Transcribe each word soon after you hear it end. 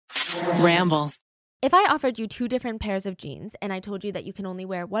Ramble. If I offered you 2 different pairs of jeans and I told you that you can only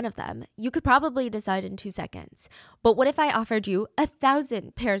wear one of them, you could probably decide in 2 seconds. But what if I offered you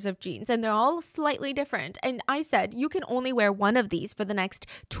 1,000 pairs of jeans and they're all slightly different, and I said you can only wear one of these for the next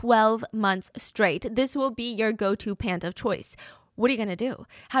 12 months straight? This will be your go-to pant of choice. What are you going to do?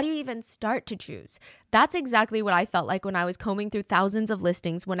 How do you even start to choose? That's exactly what I felt like when I was combing through thousands of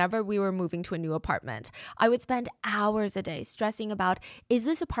listings whenever we were moving to a new apartment. I would spend hours a day stressing about, is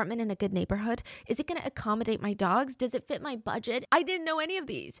this apartment in a good neighborhood? Is it going to accommodate my dogs? Does it fit my budget? I didn't know any of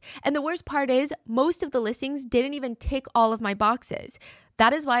these. And the worst part is, most of the listings didn't even tick all of my boxes.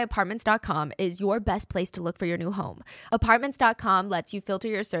 That is why Apartments.com is your best place to look for your new home. Apartments.com lets you filter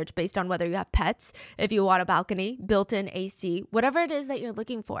your search based on whether you have pets, if you want a balcony, built-in AC, whatever it is that you're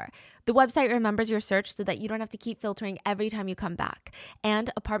looking for. The website remembers your search so that you don't have to keep filtering every time you come back.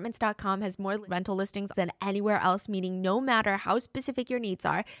 And Apartments.com has more rental listings than anywhere else, meaning no matter how specific your needs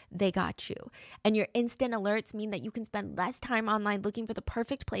are, they got you. And your instant alerts mean that you can spend less time online looking for the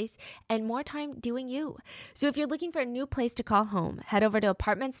perfect place and more time doing you. So if you're looking for a new place to call home, head over to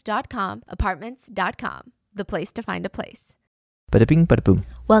Apartments.com, Apartments.com, the place to find a place. Bada bing, bada boom.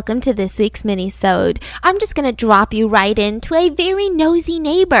 Welcome to this week's mini-sode. I'm just going to drop you right into a very nosy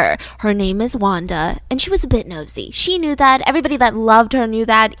neighbor. Her name is Wanda, and she was a bit nosy. She knew that. Everybody that loved her knew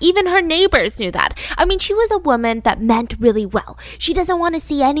that. Even her neighbors knew that. I mean, she was a woman that meant really well. She doesn't want to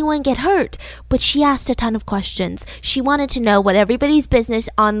see anyone get hurt, but she asked a ton of questions. She wanted to know what everybody's business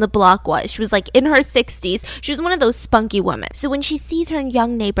on the block was. She was like in her 60s. She was one of those spunky women. So when she sees her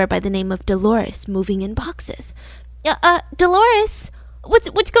young neighbor by the name of Dolores moving in boxes, Dolores, what's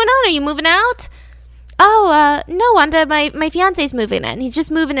going on? Are you moving out? Oh, no, Wanda, my fiance's moving in. He's just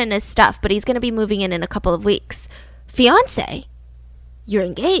moving in his stuff, but he's going to be moving in a couple of weeks. Fiance? You're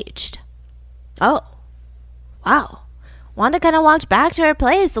engaged? Oh, wow. Wanda kind of walked back to her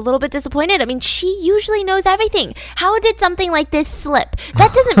place a little bit disappointed. I mean, she usually knows everything. How did something like this slip?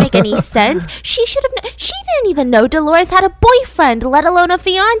 That doesn't make any sense. She didn't even know Dolores had a boyfriend, let alone a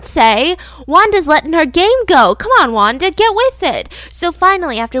fiance. Wanda's letting her game go. Come on, Wanda, get with it. So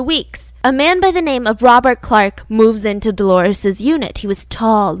finally, after weeks, a man by the name of Robert Clark moves into Dolores's unit. He was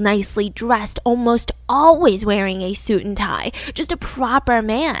tall, nicely dressed, almost always wearing a suit and tie. Just a proper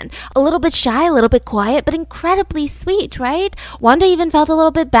man. A little bit shy, a little bit quiet, but incredibly sweet, right? Wanda even felt a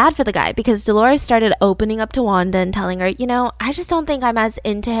little bit bad for the guy because Dolores started opening up to Wanda and telling her, I just don't think I'm as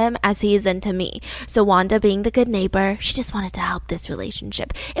into him as he is into me. So Wanda, being the good neighbor, she just wanted to help this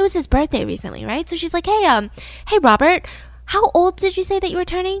relationship. It was his birthday recently, right? So she's like, hey Robert, how old did you say that you were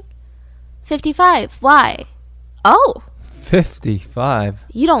turning? 55. Why? Oh. 55?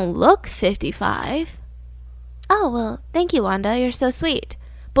 You don't look 55. Oh, well, thank you, Wanda. You're so sweet.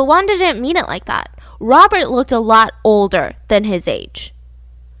 But Wanda didn't mean it like that. Robert looked a lot older than his age.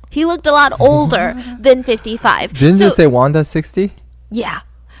 He looked a lot older than 55. Didn't you say Wanda's 60? Yeah.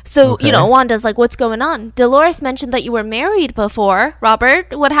 So, okay. Wanda's like, what's going on? Dolores mentioned that you were married before.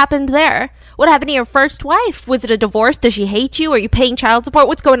 Robert, what happened there? What happened to your first wife? Was it a divorce? Does she hate you? Are you paying child support?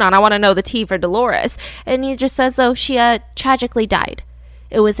 What's going on? I want to know the tea for Dolores. And he just says, she tragically died.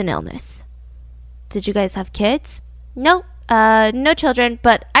 It was an illness. Did you guys have kids? No, no children,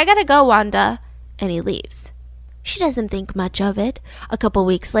 but I gotta go, Wanda. And he leaves. She doesn't think much of it. A couple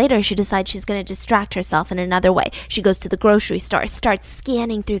weeks later, she decides she's going to distract herself in another way. She goes to the grocery store, starts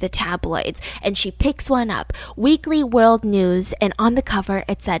scanning through the tabloids, and she picks one up. Weekly World News, and on the cover,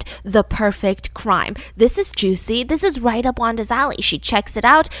 it said, The Perfect Crime. This is juicy. This is right up Wanda's alley. She checks it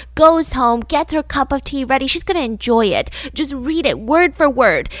out, goes home, gets her cup of tea ready. She's going to enjoy it. Just read it word for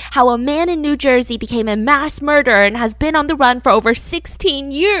word. How a man in New Jersey became a mass murderer and has been on the run for over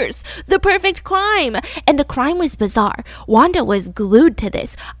 16 years. The perfect crime. And the crime was bizarre. Wanda was glued to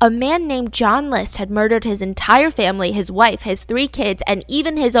this. A man named John List had murdered his entire family, his wife, his 3 kids, and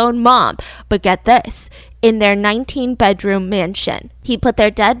even his own mom. But get this, in their 19-bedroom mansion. He put their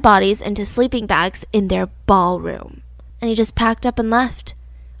dead bodies into sleeping bags in their ballroom. And he just packed up and left.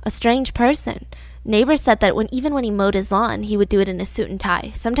 A strange person. Neighbors said that even when he mowed his lawn, he would do it in a suit and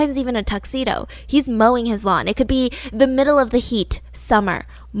tie, sometimes even a tuxedo. He's mowing his lawn. It could be the middle of the heat, summer,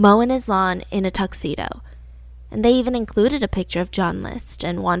 mowing his lawn in a tuxedo. And they even included a picture of John List,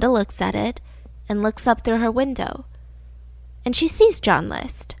 and Wanda looks at it and looks up through her window. And she sees John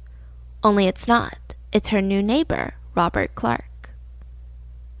List. Only it's not. It's her new neighbor, Robert Clark.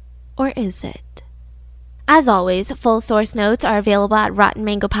 Or is it? As always, full source notes are available at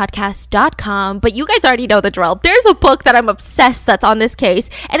RottenMangoPodcast.com, but you guys already know the drill. There's a book that I'm obsessed that's on this case,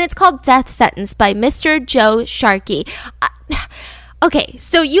 and it's called Death Sentence by Mr. Joe Sharkey. Okay,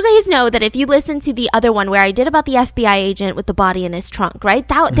 so you guys know that if you listen to the other one where I did about the FBI agent with the body in his trunk, right?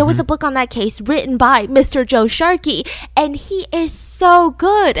 There was a book on that case written by Mr. Joe Sharkey, and he is so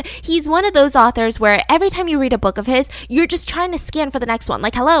good. He's one of those authors where every time you read a book of his, you're just trying to scan for the next one.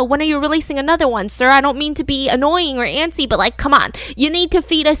 Like, hello, when are you releasing another one, sir? I don't mean to be annoying or antsy, but like, come on. You need to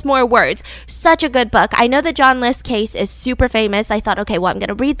feed us more words. Such a good book. I know the John List case is super famous. I thought, okay, well, I'm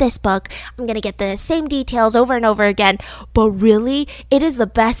going to read this book. I'm going to get the same details over and over again. But really, it is the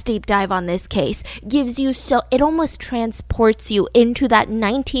best deep dive on this case. It almost transports you into that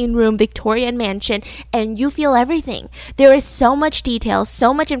 19-room Victorian mansion, and you feel everything. There is so much detail,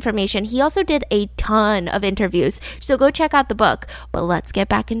 so much information. He also did a ton of interviews, so go check out the book. But let's get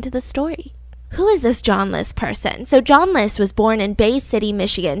back into the story. Who is this John List person? So John List was born in Bay City,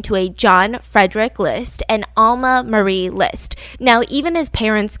 Michigan to a John Frederick List and Alma Marie List. Now, even his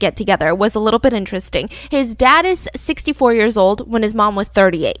parents get together was a little bit interesting. His dad is 64 years old when his mom was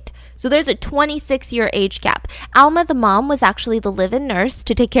 38. So there's a 26-year age gap. Alma, the mom, was actually the live-in nurse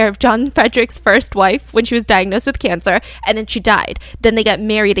to take care of John Frederick's first wife when she was diagnosed with cancer, and then she died. Then they got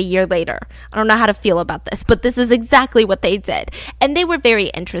married a year later. I don't know how to feel about this, but this is exactly what they did. And they were very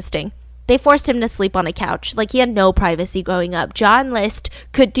interesting. They forced him to sleep on a couch. Like, he had no privacy growing up. John List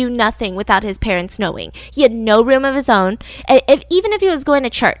could do nothing without his parents knowing. He had no room of his own. Even if he was going to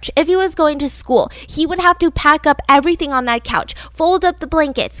church, if he was going to school, he would have to pack up everything on that couch, fold up the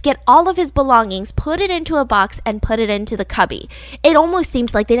blankets, get all of his belongings, put it into a box, and put it into the cubby. It almost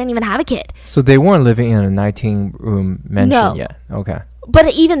seems like they didn't even have a kid. So they weren't living in a 19-room mansion yet? Okay.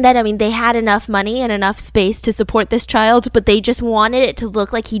 But even then, I mean, they had enough money and enough space to support this child, but they just wanted it to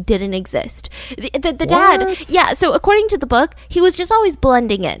look like he didn't exist. The dad, yeah, so according to the book, he was just always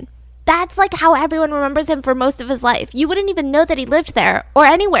blending in. That's like how everyone remembers him for most of his life. You wouldn't even know that he lived there or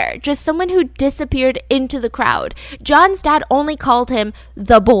anywhere, just someone who disappeared into the crowd. John's dad only called him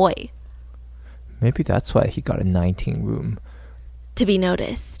the boy. Maybe that's why he got a 19-room. To be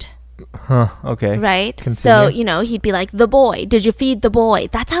noticed. Huh, okay. Right? Continue. So, he'd be like, the boy, did you feed the boy?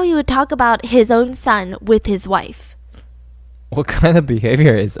 That's how he would talk about his own son with his wife. What kind of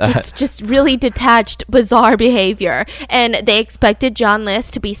behavior is that? It's just really detached, bizarre behavior. And they expected John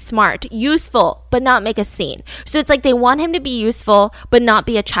List to be smart, useful, but not make a scene. So it's like they want him to be useful, but not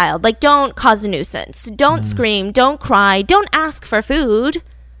be a child. Like, don't cause a nuisance. Don't scream. Don't cry. Don't ask for food.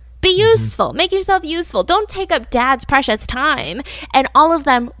 Be useful. Make yourself useful. Don't take up dad's precious time. And all of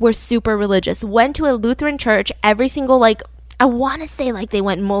them were super religious. Went to a Lutheran church every single, I want to say they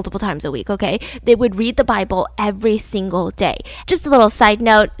went multiple times a week, okay? They would read the Bible every single day. Just a little side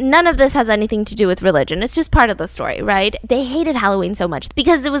note, none of this has anything to do with religion. It's just part of the story, right? They hated Halloween so much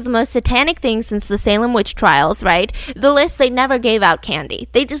because it was the most satanic thing since the Salem witch trials, right? The List, they never gave out candy.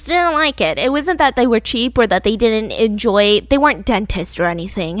 They just didn't like it. It wasn't that they were cheap or that they didn't enjoy, they weren't dentists or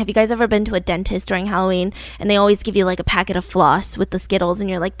anything. Have you guys ever been to a dentist during Halloween and they always give you a packet of floss with the Skittles and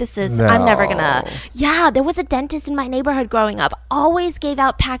you're like, I'm never gonna. Yeah, there was a dentist in my neighborhood growing up, always gave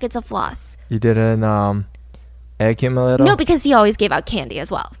out packets of floss. You didn't egg him a little? No, because he always gave out candy as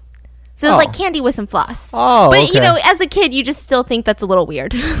well. So it was like candy with some floss. Oh, but okay. As a kid, you just still think that's a little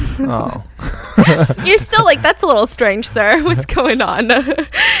weird. Oh. You're still like, that's a little strange, sir. What's going on?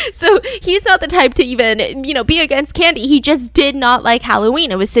 So he's not the type to even, be against candy. He just did not like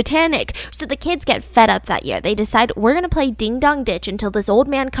Halloween. It was satanic. So the kids get fed up that year. They decide, we're going to play Ding Dong Ditch until this old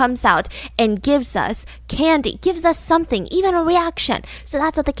man comes out and gives us candy, gives us something, even a reaction. So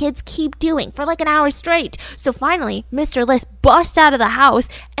that's what the kids keep doing for an hour straight. So finally, Mr. List busts out of the house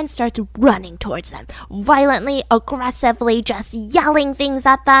and starts running towards them, violently, aggressively, just yelling things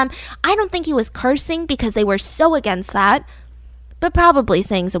at them. I don't think he was cursing because they were so against that, but probably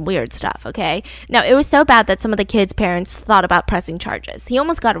saying some weird stuff, okay? Now, it was so bad that some of the kids' parents thought about pressing charges. He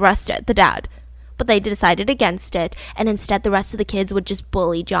almost got arrested, the dad. But they decided against it, and instead the rest of the kids would just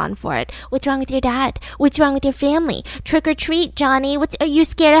bully John for it. What's wrong with your dad? What's wrong with your family? Trick or treat, Johnny. Are you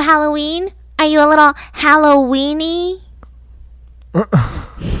scared of Halloween? Are you a little Halloweeny?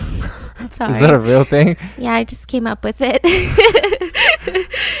 Sorry. Is that a real thing? Yeah, I just came up with it.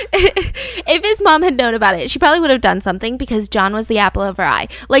 If his mom had known about it, she probably would have done something because John was the apple of her eye.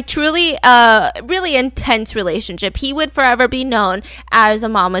 Truly, really intense relationship. He would forever be known as a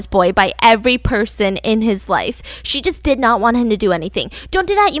mama's boy by every person in his life. She just did not want him to do anything. Don't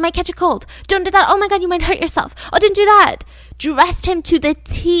do that. You might catch a cold. Don't do that. Oh my God, you might hurt yourself. Oh, don't do that. Dressed him to the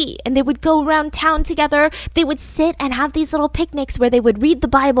T, and they would go around town together. They would sit and have these little picnics where they would read the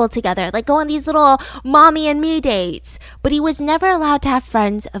Bible together, go on these little mommy and me dates. But he was never allowed to have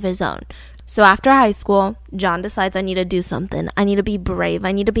friends of his own. So after high school, John decides, I need to do something. I need to be brave.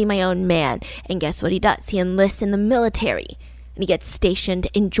 I need to be my own man. And guess what he does? He enlists in the military. and he gets stationed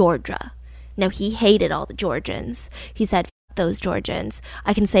in Georgia. Now, he hated all the Georgians. He said, "F those Georgians."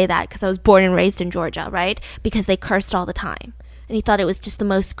 I can say that because I was born and raised in Georgia, right? Because they cursed all the time. And he thought it was just the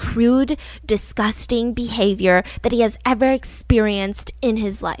most crude, disgusting behavior that he has ever experienced in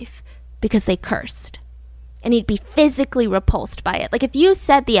his life because they cursed. And he'd be physically repulsed by it. Like, if you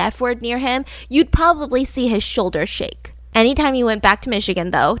said the F word near him, you'd probably see his shoulders shake. Anytime he went back to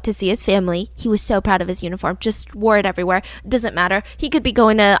Michigan, though, to see his family, he was so proud of his uniform. Just wore it everywhere. Doesn't matter. He could be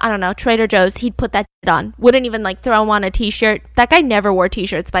going to, I don't know, Trader Joe's. He'd put that shit on. Wouldn't even, like, throw on a t-shirt. That guy never wore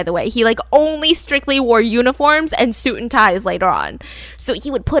t-shirts, by the way. He, like, only strictly wore uniforms and suit and ties later on. So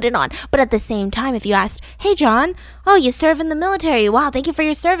he would put it on. But at the same time, if you asked, "Hey, John, oh, you serve in the military. Wow, thank you for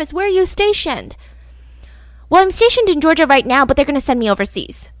your service. Where are you stationed?" "Well, I'm stationed in Georgia right now, but they're going to send me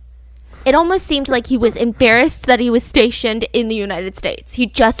overseas." It almost seemed like he was embarrassed that he was stationed in the United States. He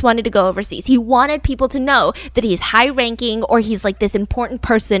just wanted to go overseas. He wanted people to know that he's high ranking or he's like this important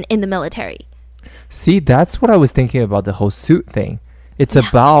person in the military. See, that's what I was thinking about the whole suit thing. It's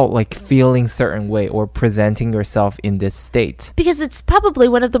about like feeling certain way or presenting yourself in this state. Because it's probably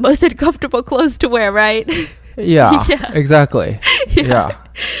one of the most uncomfortable clothes to wear, right? Yeah, exactly. Yeah.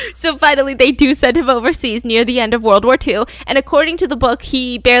 So finally, they do send him overseas near the end of World War II. And according to the book,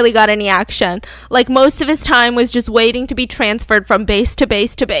 he barely got any action. Like, most of his time was just waiting to be transferred from base to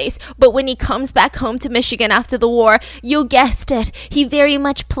base to base. But when he comes back home to Michigan after the war, you guessed it, he very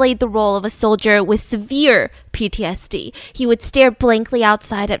much played the role of a soldier with severe PTSD. He would stare blankly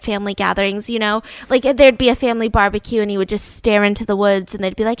outside at family gatherings, you know? Like, there'd be a family barbecue and he would just stare into the woods and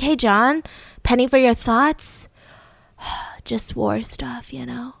they'd be like, "Hey, John, penny for your thoughts?" Just war stuff, you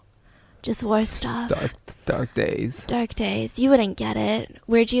know? Just war stuff. Dark days. Dark days. You wouldn't get it.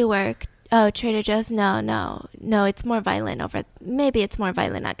 Where'd you work? Oh, Trader Joe's? No, it's more violent over... Maybe it's more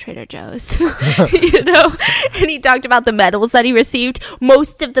violent at Trader Joe's. You know? And he talked about the medals that he received.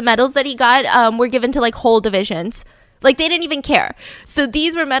 Most of the medals that he got were given to, like, whole divisions. Like, they didn't even care. So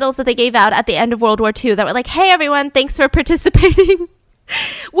these were medals that they gave out at the end of World War II that were like, "Hey, everyone, thanks for participating."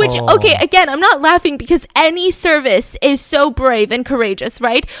 Which, okay, again, I'm not laughing because any service is so brave and courageous,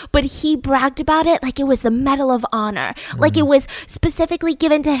 right? But he bragged about it like it was the Medal of Honor. Like it was specifically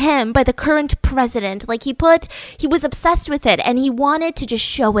given to him by the current president. Like he was obsessed with it and he wanted to just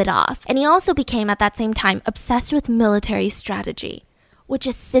show it off. And he also became, at that same time, obsessed with military strategy. Would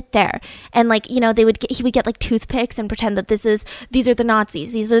just sit there and, like, you know, he would get like toothpicks and pretend that these are the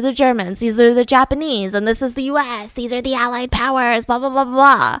Nazis, these are the Germans, these are the Japanese, and this is the US, these are the Allied powers, blah blah blah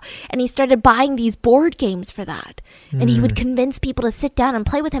blah. And he started buying these board games for that. And he would convince people to sit down and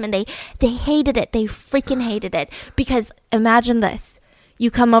play with him, and they hated it. They freaking hated it. Because imagine this. You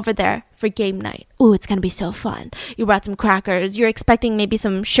come over there for game night. Ooh, it's going to be so fun. You brought some crackers. You're expecting maybe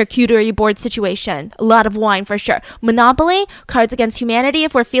some charcuterie board situation. A lot of wine for sure. Monopoly, Cards Against Humanity.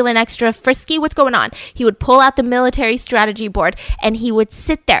 If we're feeling extra frisky, what's going on? He would pull out the military strategy board and he would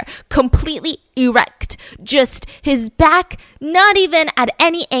sit there completely erect. Just his back, not even at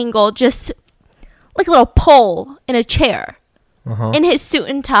any angle, just like a little pole in a chair. In his suit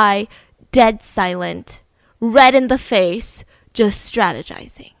and tie, dead silent, red in the face, just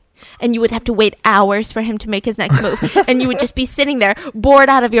strategizing. And you would have to wait hours for him to make his next move. And you would just be sitting there bored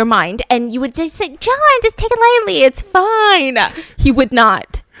out of your mind. And you would just say, "John, just take it lightly. It's fine." He would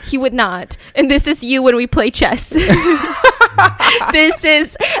not. And this is you when we play chess. This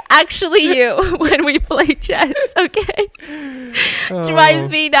is actually you when we play chess, okay? Drives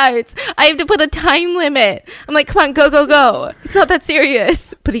me nuts. I have to put a time limit. I'm like, "Come on, go. It's not that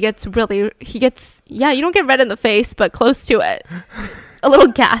serious." But he gets, yeah, you don't get red in the face, but close to it. A little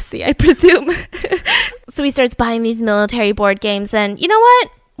gassy, I presume. So he starts buying these military board games, and you know what?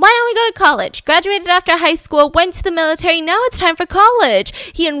 Why don't we go to college? Graduated after high school, went to the military, now it's time for college.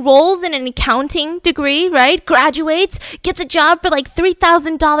 He enrolls in an accounting degree, right? Graduates, gets a job for like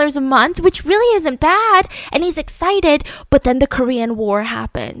 $3,000 a month, which really isn't bad, and he's excited, but then the Korean War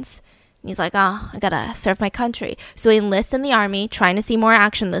happens. And he's like, "Oh, I gotta serve my country." So he enlists in the army, trying to see more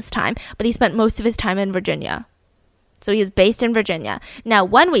action this time, but he spent most of his time in Virginia. So he is based in Virginia. Now,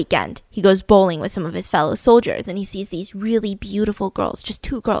 one weekend, he goes bowling with some of his fellow soldiers, and he sees these really beautiful girls, just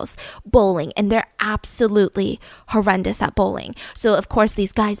two girls, bowling, and they're absolutely horrendous at bowling. So, of course,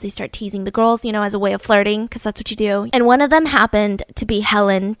 these guys, they start teasing the girls, you know, as a way of flirting, because that's what you do. And one of them happened to be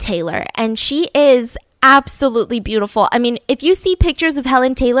Helen Taylor, and she is absolutely beautiful. I mean, if you see pictures of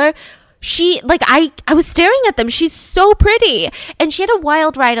Helen Taylor, I was staring at them. She's so pretty. And she had a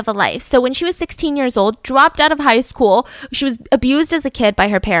wild ride of a life. So when she was 16 years old, dropped out of high school. She was abused as a kid by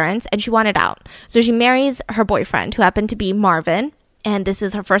her parents and she wanted out. So she marries her boyfriend, who happened to be Marvin. And this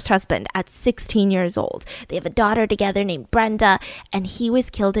is her first husband at 16 years old. They have a daughter together named Brenda, and he was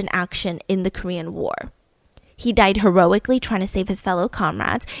killed in action in the Korean War. He died heroically trying to save his fellow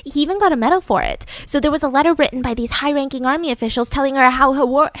comrades. He even got a medal for it. So there was a letter written by these high-ranking army officials telling her how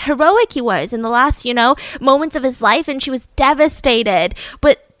heroic he was in the last, moments of his life, and she was devastated.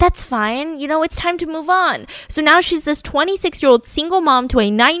 But that's fine. It's time to move on. So now she's this 26-year-old single mom to a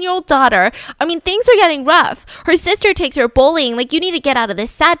 9-year-old daughter. I mean, things are getting rough. Her sister takes her bullying. Like, you need to get out of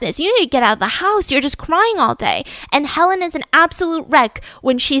this sadness. You need to get out of the house. You're just crying all day. And Helen is an absolute wreck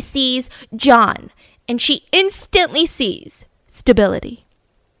when she sees John. And she instantly sees stability.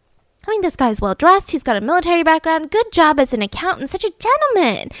 I mean, this guy's well-dressed. He's got a military background. Good job as an accountant. Such a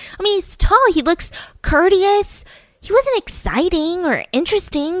gentleman. I mean, he's tall. He looks courteous. He wasn't exciting or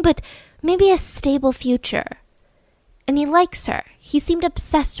interesting, but maybe a stable future. And he likes her. He seemed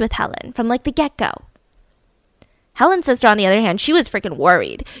obsessed with Helen from the get-go. Helen's sister, on the other hand, she was freaking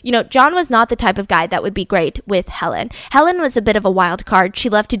worried. John was not the type of guy that would be great with Helen. Helen was a bit of a wild card. She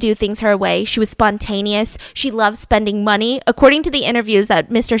loved to do things her way. She was spontaneous. She loved spending money. According to the interviews that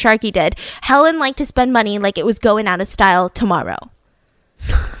Mr. Sharkey did, Helen liked to spend money like it was going out of style tomorrow.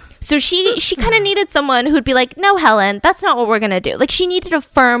 So she kind of needed someone who'd be like, no, Helen, that's not what we're going to do. She needed a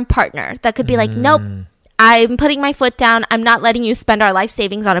firm partner that could be like, nope, I'm putting my foot down. I'm not letting you spend our life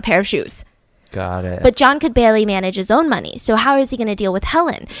savings on a pair of shoes. Got it. But John could barely manage his own money, so how is he going to deal with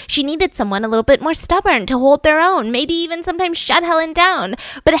Helen? She needed someone a little bit more stubborn to hold their own, maybe even sometimes shut Helen down.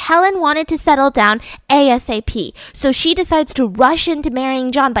 But Helen wanted to settle down ASAP, so she decides to rush into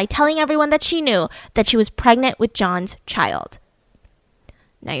marrying John by telling everyone that she knew that she was pregnant with John's child.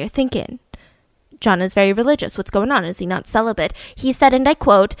 Now you're thinking, John is very religious. What's going on? Is he not celibate? He said, and I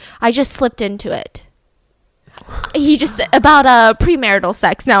quote, "I just slipped into it." He just said about premarital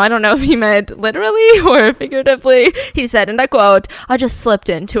sex. Now, I don't know if he meant literally or figuratively. He said, and I quote, "I just slipped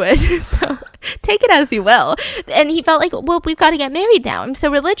into it." So take it as you will. And he felt like, well, we've got to get married now. I'm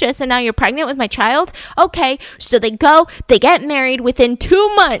so religious, and now you're pregnant with my child? Okay, so they get married within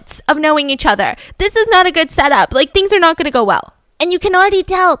 2 months of knowing each other. This is not a good setup. Things are not going to go well. And you can already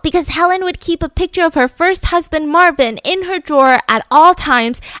tell because Helen would keep a picture of her first husband, Marvin, in her drawer at all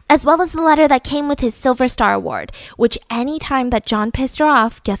times, as well as the letter that came with his Silver Star Award, which any time that John pissed her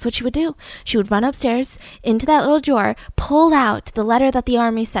off, guess what she would do? She would run upstairs into that little drawer, pull out the letter that the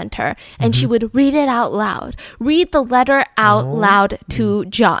army sent her, and she would read it out loud. Read the letter out loud to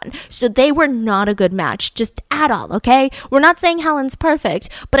John. So they were not a good match, just at all, okay? We're not saying Helen's perfect,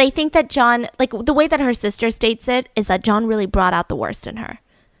 but I think that John, the way that her sister states it, is that John really brought out the worst in her.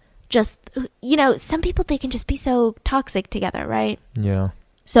 Just, some people, they can just be so toxic together, right? Yeah.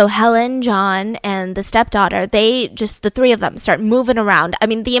 So Helen, John, and the stepdaughter, the three of them start moving around. I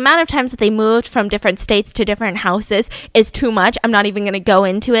mean, the amount of times that they moved from different states to different houses is too much. I'm not even going to go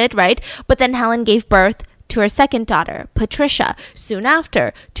into it, right? But then Helen gave birth to her second daughter, Patricia. Soon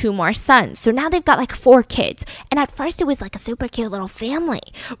after, 2 more sons. So now they've got 4 kids. And at first it was a super cute little family.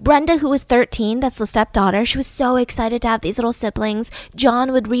 Brenda, who was 13, that's the stepdaughter, she was so excited to have these little siblings.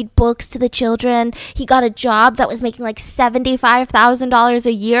 John would read books to the children. He got a job that was making $75,000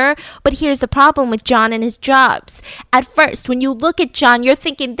 a year. But here's the problem with John and his jobs. At first, when you look at John, you're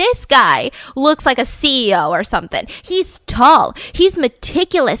thinking this guy looks like a CEO or something. He's tall. He's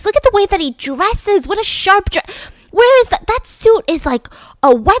meticulous. Look at the way that he dresses. What a sharp where is that? That suit is like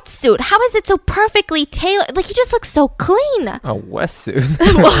a wetsuit. How is it so perfectly tailored? He just looks so clean. A wetsuit.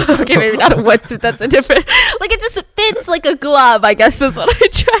 Well, okay, maybe not a wetsuit. That's a different. It just fits like a glove, I guess is what I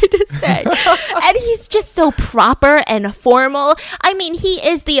tried to say. And he's just so proper and formal. I mean, he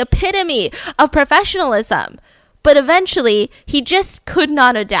is the epitome of professionalism. But eventually, he just could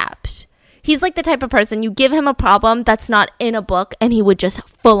not adapt. He's like the type of person, you give him a problem that's not in a book, and he would just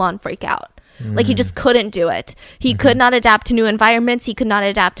full on freak out. He just couldn't do it. He could not adapt to new environments. He could not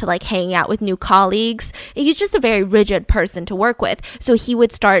adapt to hanging out with new colleagues. He's just a very rigid person to work with. So he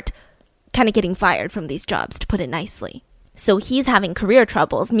would start kind of getting fired from these jobs, to put it nicely. So he's having career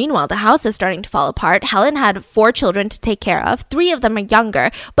troubles. Meanwhile, the house is starting to fall apart. Helen had 4 children to take care of. 3 of them are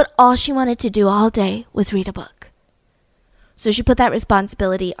younger, but all she wanted to do all day was read a book. So she put that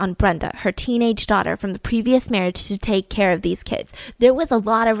responsibility on Brenda, her teenage daughter from the previous marriage, to take care of these kids. There was a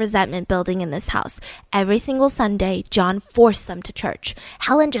lot of resentment building in this house. Every single Sunday, John forced them to church.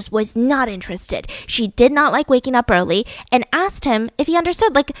 Helen just was not interested. She did not like waking up early and asked him if he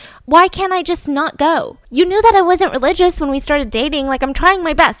understood, why can't I just not go? You knew that I wasn't religious when we started dating. I'm trying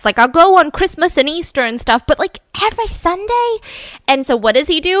my best. I'll go on Christmas and Easter and stuff, but every Sunday? And so what does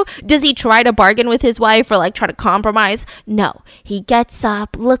he do? Does he try to bargain with his wife or try to compromise? No. He gets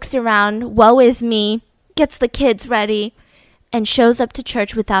up, looks around, woe is me, gets the kids ready, and shows up to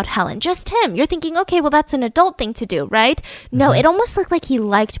church without Helen. Just him. You're thinking, okay, well, that's an adult thing to do, right? No, it almost looked like he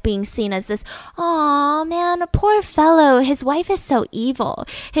liked being seen as this, oh man, poor fellow. His wife is so evil.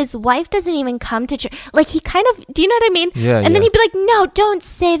 His wife doesn't even come to church. Like, he kind of, do you know what I mean? Yeah, and then he'd be like, no, don't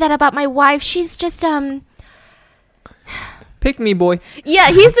say that about my wife. She's just, Pick me, boy. Yeah,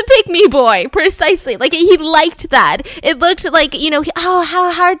 he's a pick-me boy, precisely. Like, he liked that. It looked like,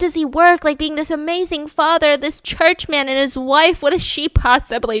 how hard does he work? Like, being this amazing father, this church man, and his wife, what is she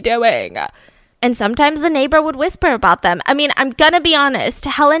possibly doing? And sometimes the neighbor would whisper about them. I mean, I'm gonna be honest,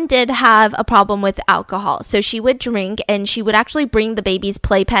 Helen did have a problem with alcohol. So she would drink, and she would actually bring the baby's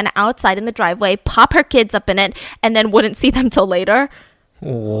playpen outside in the driveway, pop her kids up in it, and then wouldn't see them till later.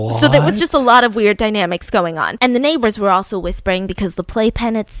 What? So there was just a lot of weird dynamics going on. And the neighbors were also whispering because the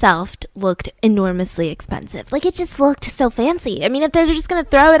playpen itself looked enormously expensive. Like, it just looked so fancy. I mean, if they're just going to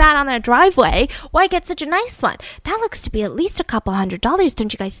throw it out on their driveway, why get such a nice one? That looks to be at least a couple $100,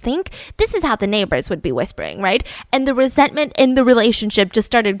 don't you guys think? This is how the neighbors would be whispering, right? And the resentment in the relationship just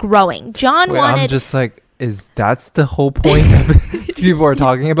started growing. John wanted... I'm just like... That's the whole point of people are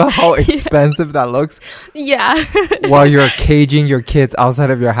talking about how expensive that looks? Yeah. While you're caging your kids outside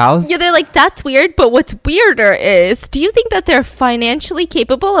of your house? Yeah, they're like, that's weird, but what's weirder is, do you think that they're financially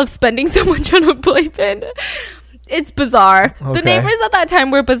capable of spending so much on a playpen? It's bizarre. Okay. The neighbors at that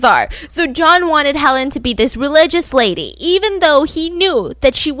time were bizarre. So John wanted Helen to be this religious lady, even though he knew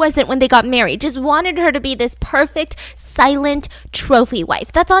that she wasn't when they got married. Just wanted her to be this perfect, silent trophy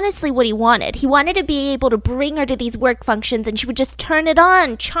wife. That's honestly what he wanted. He wanted to be able to bring her to these work functions, and she would just turn it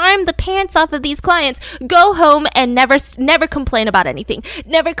on, charm the pants off of these clients, go home, and never complain about anything.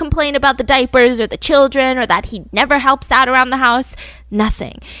 Never complain about the diapers or the children, or that he never helps out around the house.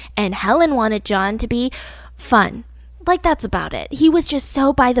 Nothing. And Helen wanted John to be fun. Like, that's about it. He was just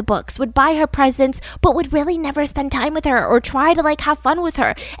so by the books, would buy her presents, but would really never spend time with her or try to, have fun with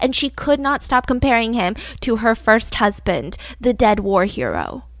her. And she could not stop comparing him to her first husband, the dead war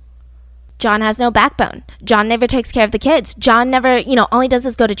hero. John has no backbone. John never takes care of the kids. John never, all he does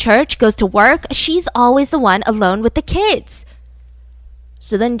is go to church, goes to work. She's always the one alone with the kids.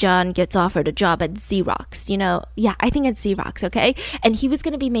 So then John gets offered a job at Xerox, Yeah, I think it's Xerox, okay? And he was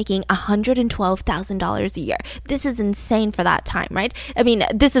going to be making $112,000 a year. This is insane for that time, right? I mean,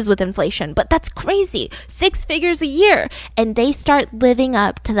 this is with inflation, but that's crazy. 6 figures a year. And they start living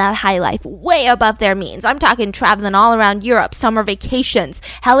up to that high life, way above their means. I'm talking traveling all around Europe, summer vacations.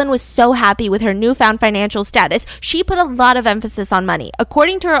 Helen was so happy with her newfound financial status, she put a lot of emphasis on money.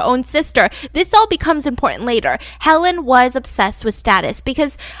 According to her own sister, this all becomes important later. Helen was obsessed with status,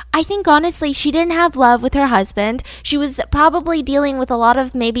 because I think honestly she didn't have love with her husband. She was probably dealing with a lot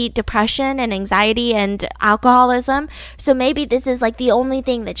of maybe depression and anxiety and alcoholism. So maybe this is the only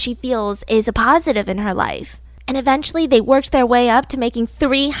thing that she feels is a positive in her life. And eventually they worked their way up to making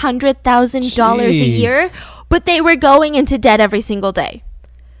 $300,000 a year, but they were going into debt every single day.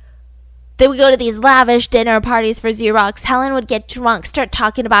 They would go to these lavish dinner parties for Xerox. Helen would get drunk, start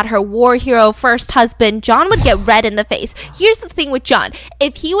talking about her war hero first husband. John would get red in the face. Here's the thing with John.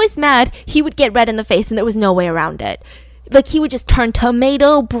 If he was mad, he would get red in the face, and there was no way around it. He would just turn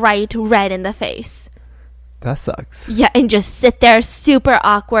tomato bright red in the face. That sucks. Yeah, and just sit there super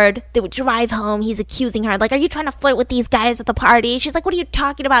awkward. They would drive home. He's accusing her. Are you trying to flirt with these guys at the party? She's like, what are you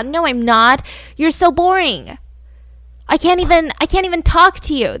talking about? No, I'm not. You're so boring. I can't even talk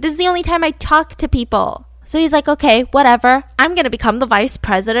to you. This is the only time I talk to people. So he's like, okay, whatever. I'm going to become the vice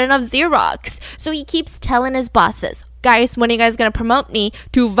president of Xerox. So he keeps telling his bosses, guys, when are you guys going to promote me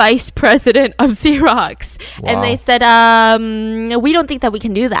to vice president of Xerox? Wow. And they said, we don't think that we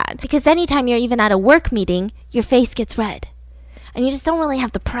can do that. Because anytime you're even at a work meeting, your face gets red. And you just don't really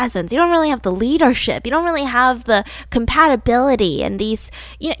have the presence. You don't really have the leadership. You don't really have the compatibility and these,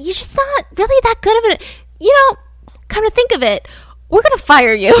 you're just not really that good of it. Come to think of it, we're going to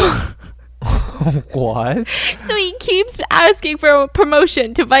fire you. What? So he keeps asking for a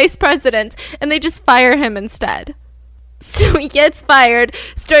promotion to vice president, and they just fire him instead. So he gets fired,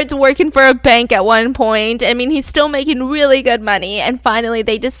 starts working for a bank at one point. I mean, he's still making really good money. And finally,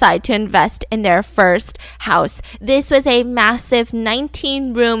 they decide to invest in their first house. This was a massive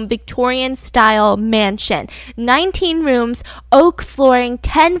 19-room Victorian-style mansion. 19 rooms, oak flooring,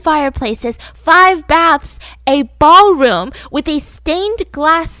 10 fireplaces, 5 baths, a ballroom with a stained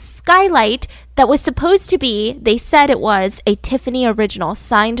glass skylight that was supposed to be, they said it was, a Tiffany original,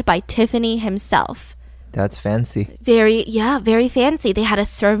 signed by Tiffany himself. That's fancy. Very fancy. They had a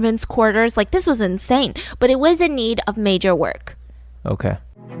servant's quarters. This was insane. But it was in need of major work. Okay.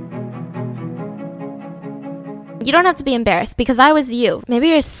 You don't have to be embarrassed because I was you. Maybe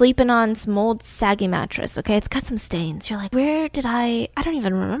you're sleeping on some old saggy mattress, okay? It's got some stains. You're like, where did I don't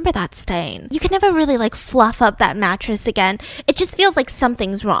even remember that stain. You can never really like fluff up that mattress again. It just feels like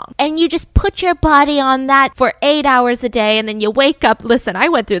something's wrong. And you just put your body on that for 8 hours a day and then you wake up. Listen, I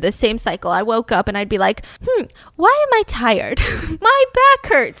went through the same cycle. I woke up and I'd be like, why am I tired? My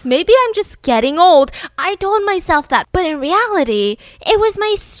back hurts. Maybe I'm just getting old. I told myself that. But in reality, it was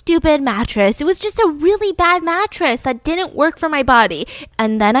my stupid mattress. It was just a really bad mattress that didn't work for my body.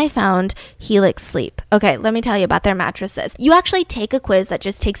 And then I found Helix Sleep. Okay, let me tell you about their mattresses. You actually take a quiz that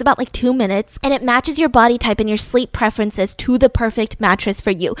just takes about like 2 minutes and it matches your body type and your sleep preferences to the perfect mattress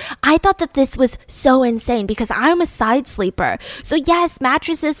for you. I thought that this was so insane because I'm a side sleeper. So yes,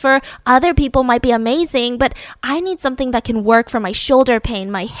 mattresses for other people might be amazing, but I need something that can work for my shoulder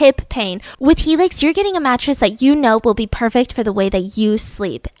pain, my hip pain. With Helix, you're getting a mattress that you know will be perfect for the way that you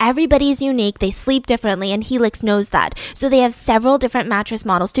sleep. Everybody's unique, they sleep differently, and Helix knows that. So they have several different mattress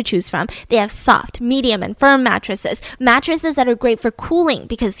models to choose from. They have soft, medium, and firm mattresses. Mattresses that are great for cooling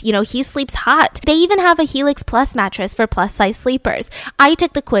because, you know, he sleeps hot. They even have a Helix Plus mattress for plus-size sleepers. I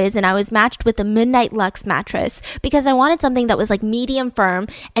took the quiz and I was matched with the Midnight Lux mattress because I wanted something that was like medium firm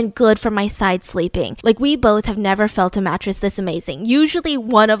and good for my side sleeping. Like, we both have never felt a mattress this amazing. Usually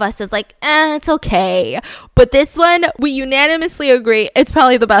one of us is like, it's okay. But this one, we unanimously agree it's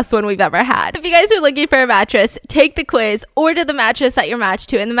probably the best one we've ever had. If you guys are looking for a mattress, take the quiz, order the mattress that you're matched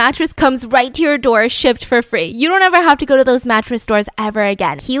to, and the mattress comes right to your door, shipped for free. You don't ever have to go to those mattress stores ever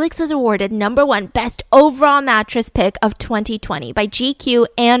again. Helix was awarded #1 best overall mattress pick of 2020 by GQ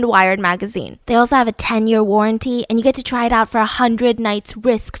and Wired magazine. They also have a 10-year warranty, and you get to try it out for 100 nights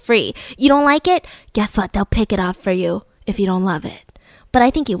risk-free. You don't like it? Guess what? They'll pick it up for you if you don't love it. But I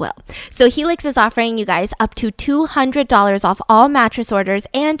think you will. So Helix is offering you guys up to $200 off all mattress orders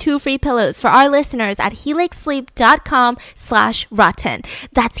and 2 free pillows for our listeners at helixsleep.com/rotten.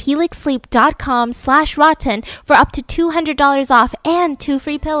 That's helixsleep.com/rotten for up to $200 off and 2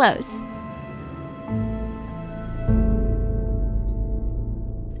 free pillows.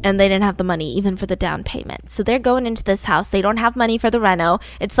 And they didn't have the money even for the down payment. So they're going into this house. They don't have money for the reno.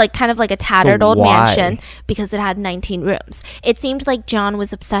 It's like kind of like a tattered old mansion because it had 19 rooms. It seemed like John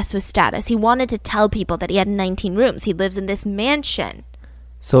was obsessed with status. He wanted to tell people that he had 19 rooms. He lives in this mansion.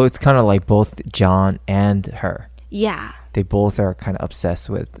 So it's kind of like both John and her. Yeah. They both are kind of obsessed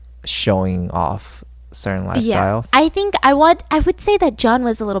with showing off certain lifestyles. Yeah. I think I would say that John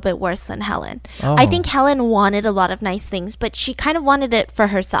was a little bit worse than Helen. I think Helen wanted a lot of nice things, but she kind of wanted it for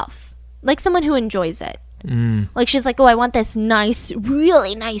herself. Like someone who enjoys it. Like she's like, oh, I want this nice,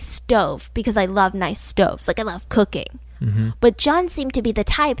 really nice stove because I love nice stoves. Like I love cooking. But John seemed to be the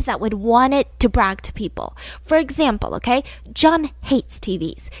type that would want it to brag to people. For example, okay, John hates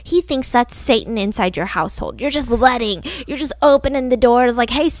TVs. He thinks that's Satan inside your household. You're just opening the doors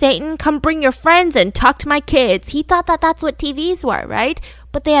like, hey, Satan, come bring your friends and talk to my kids. He thought that that's what TVs were, right?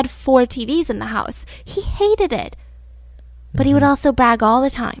 But they had 4 TVs in the house. He hated it. But he would also brag all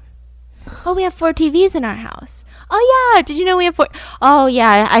the time. Oh, we have 4 TVs in our house. Oh, yeah. Did you know we have 4? Oh,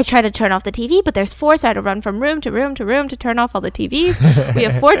 yeah. I try to turn off the TV, but there's 4, so I had to run from room to room to room to turn off all the TVs. We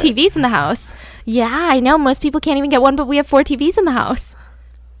have 4 TVs in the house. Yeah, I know. Most people can't even get one, but we have 4 TVs in the house.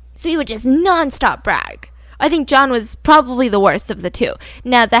 So he would just nonstop brag. I think John was probably the worst of the two.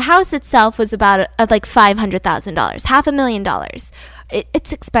 Now, the house itself was about like $500,000, $500,000.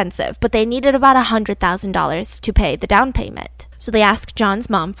 It's expensive, but they needed about $100,000 to pay the down payment. So they asked John's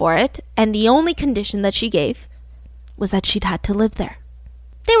mom for it, and the only condition that she gave was that she'd had to live there.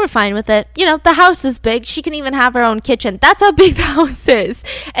 They were fine with it. You know, the house is big. She can even have her own kitchen. That's how big the house is.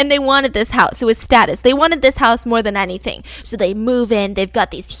 And they wanted this house. It was status. They wanted this house more than anything. So they move in. They've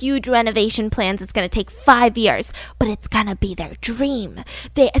got these huge renovation plans. It's going to take 5 years, but it's going to be their dream.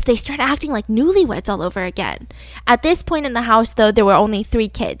 They start acting like newlyweds all over again. At this point in the house, though, there were only 3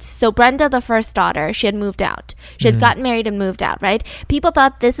 kids. So Brenda, the first daughter, she had moved out. She had gotten married and moved out, right? People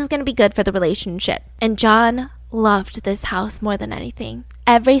thought this is going to be good for the relationship. And John loved this house more than anything.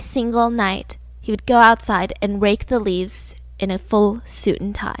 Every single night, he would go outside and rake the leaves in a full suit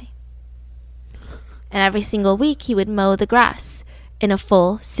and tie. And every single week, he would mow the grass in a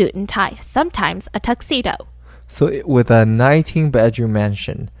full suit and tie, sometimes a tuxedo. So with a 19-bedroom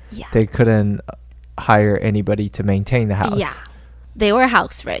mansion, they couldn't hire anybody to maintain the house. Yeah, they were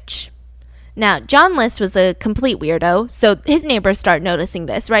house rich. Now, John List was a complete weirdo, so his neighbors start noticing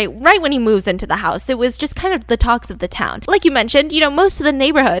this, right when he moves into the house. It was just kind of the talks of the town. Like you mentioned, you know, most of the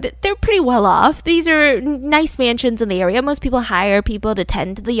neighborhood, they're pretty well off. These are nice mansions in the area. Most people hire people to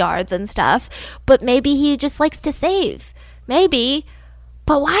tend to the yards and stuff, but maybe he just likes to save. Maybe.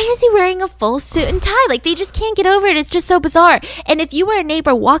 But why is he wearing a full suit and tie? Like, they just can't get over it. It's just so bizarre. And if you were a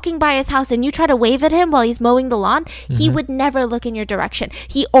neighbor walking by his house and you try to wave at him while he's mowing the lawn, he would never look in your direction.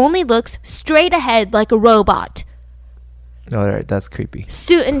 He only looks straight ahead like a robot. All right, that's creepy.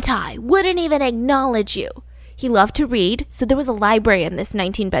 Suit and tie. Wouldn't even acknowledge you. He loved to read, so there was a library in this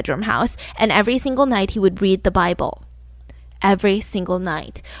 19-bedroom house, and every single night he would read the Bible. Every single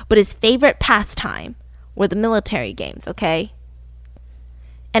night. But his favorite pastime were the military games, okay?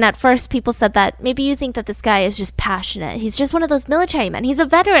 And at first, people said that maybe you think that this guy is just passionate. He's just one of those military men. He's a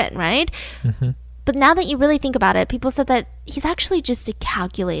veteran, right? But now that you really think about it, people said that he's actually just a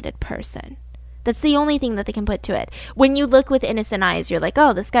calculated person. That's the only thing that they can put to it. When you look with innocent eyes, you're like,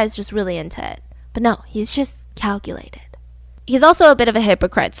 oh, this guy's just really into it. But no, he's just calculated. He's also a bit of a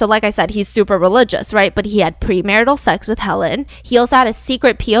hypocrite. So like I said, he's super religious, right? But he had premarital sex with Helen. He also had a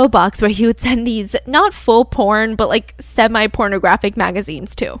secret P.O. box where he would send these, not full porn, but like semi-pornographic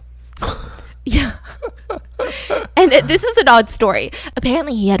magazines too. Yeah. And this is an odd story.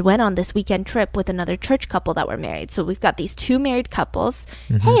 Apparently he had went on this weekend trip with another church couple that were married. So we've got these two married couples.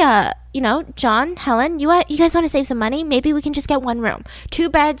 Hey, John, Helen, you guys want to save some money? Maybe we can just get one room. 2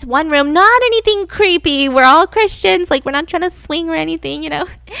 beds, 1 room. Not anything creepy. We're all Christians. Like, we're not trying to swing or anything,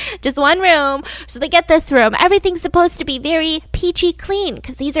 Just 1 room. So they get this room. Everything's supposed to be very peachy clean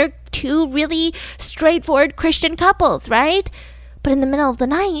because these are 2 really straightforward Christian couples, right? But in the middle of the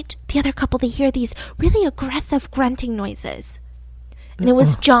night, the other couple, they hear these really aggressive grunting noises. And it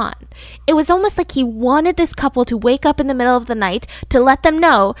was John. It was almost like he wanted this couple to wake up in the middle of the night to let them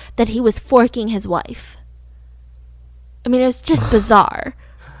know that he was forking his wife. I mean, it was just bizarre.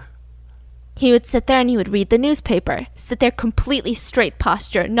 He would sit there and he would read the newspaper, sit there completely straight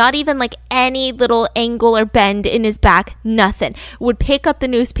posture, not even like any little angle or bend in his back, nothing. Would pick up the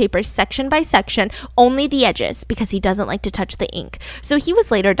newspaper section by section, only the edges, because he doesn't like to touch the ink. So he was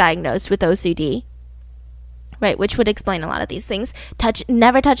later diagnosed with OCD, right, which would explain a lot of these things.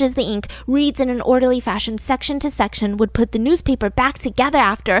 Never touches the ink, reads in an orderly fashion, section to section, would put the newspaper back together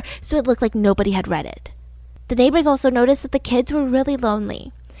after, so it looked like nobody had read it. The neighbors also noticed that the kids were really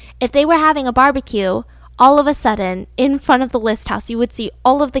lonely. If they were having a barbecue, all of a sudden, in front of the list house, you would see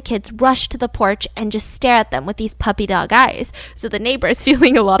all of the kids rush to the porch and just stare at them with these puppy dog eyes. So the neighbors,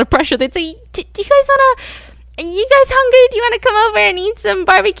 feeling a lot of pressure, they'd say, do you guys are you guys hungry? Do you want to come over and eat some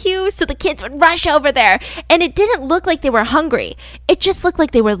barbecue? So the kids would rush over there. And it didn't look like they were hungry. It just looked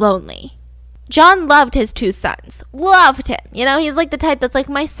like they were lonely. John loved his 2 sons. Loved him. He's like the type that's like,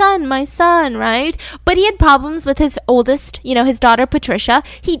 my son, right? But he had problems with his oldest, his daughter, Patricia.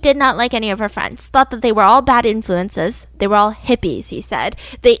 He did not like any of her friends. Thought that they were all bad influences. They were all hippies, he said.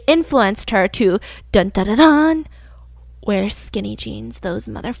 They influenced her to, dun-dun-dun-dun, wear skinny jeans, those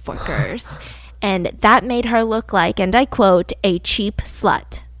motherfuckers. And that made her look like, and I quote, a cheap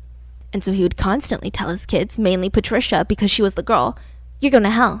slut. And so he would constantly tell his kids, mainly Patricia, because she was the girl, you're going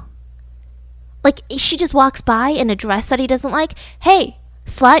to hell. Like, she just walks by in a dress that he doesn't like. Hey,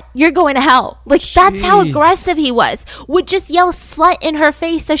 slut, you're going to hell. Like, that's how aggressive he was. Would just yell slut in her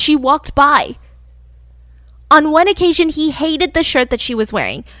face as she walked by. On one occasion, he hated the shirt that she was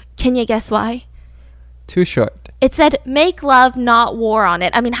wearing. Can you guess why? Too short. It said, make love, not war on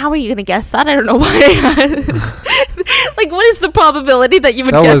it. I mean, how are you going to guess that? I don't know why. Like, what is the probability that you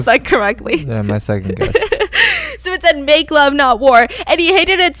would guess that correctly? Yeah, my second guess. So it said, make love, not war. And he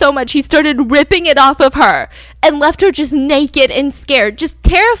hated it so much, he started ripping it off of her and left her just naked and scared, just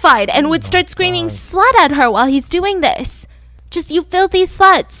terrified, and would start screaming slut at her while he's doing this. Just, you filthy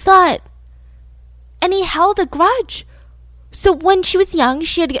slut, slut. And he held a grudge. So when she was young,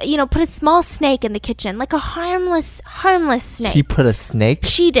 she had, put a small snake in the kitchen, like a harmless snake. He put a snake?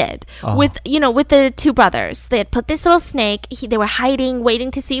 She did. With the 2 brothers. They had put this little snake. They were hiding,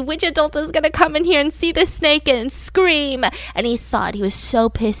 waiting to see which adult is going to come in here and see this snake and scream. And he saw it. He was so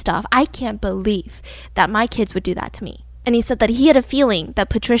pissed off. I can't believe that my kids would do that to me. And he said that he had a feeling that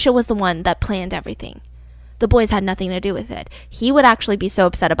Patricia was the one that planned everything. The boys had nothing to do with it. He would actually be so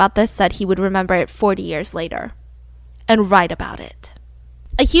upset about this that he would remember it 40 years later. And write about it.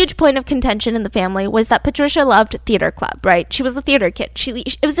 A huge point of contention in the family was that Patricia loved theater club, right? She was a theater kid.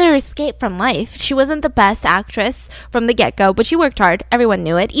 It was her escape from life. She wasn't the best actress from the get-go, but she worked hard. Everyone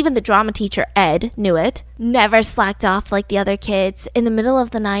knew it. Even the drama teacher, Ed, knew it. Never slacked off like the other kids. In the middle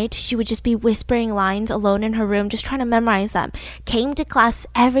of the night, she would just be whispering lines alone in her room, just trying to memorize them. Came to class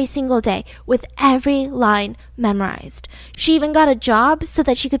every single day with every line memorized. She even got a job so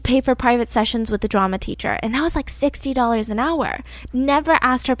that she could pay for private sessions with the drama teacher, and that was like $60 an hour. Never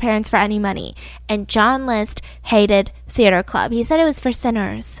asked her parents for any money. And John List hated theater club. He said it was for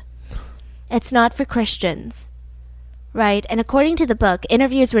sinners. It's not for Christians. Right, and according to the book,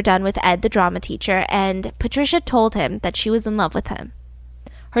 interviews were done with Ed, the drama teacher, and Patricia told him that she was in love with him.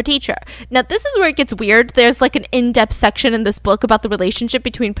 Her teacher. Now, this is where it gets weird. There's like an in-depth section in this book about the relationship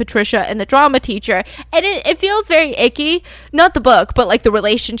between Patricia and the drama teacher, and it feels very icky. Not the book, but like the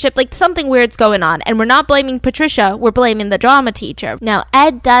relationship, like something weird's going on, and we're not blaming Patricia, we're blaming the drama teacher. Now,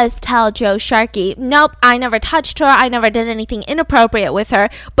 Ed does tell Joe Sharkey, nope, I never touched her, I never did anything inappropriate with her,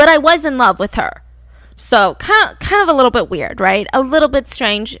 but I was in love with her. So, kind of a little bit weird, right? A little bit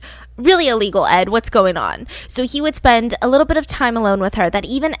strange. Really illegal, Ed. What's going on? So he would spend a little bit of time alone with her that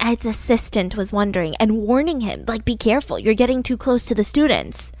even Ed's assistant was wondering and warning him, like, be careful, you're getting too close to the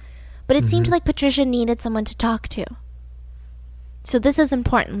students. But it seemed like Patricia needed someone to talk to. So this is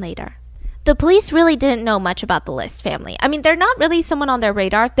important later. The police really didn't know much about the List family. I mean, they're not really someone on their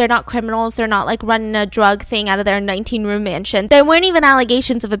radar. They're not criminals. They're not like running a drug thing out of their 19-room mansion. There weren't even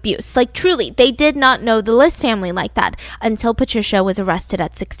allegations of abuse. Like, truly, they did not know the List family like that until Patricia was arrested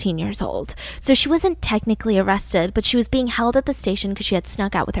at 16 years old. So she wasn't technically arrested, but she was being held at the station because she had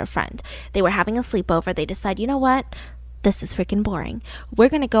snuck out with her friend. They were having a sleepover. They decide, you know what? This is freaking boring. We're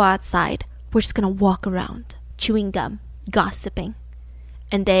going to go outside. We're just going to walk around, chewing gum, gossiping.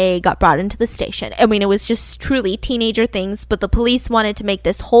 And they got brought into the station. I mean, it was just truly teenager things, but the police wanted to make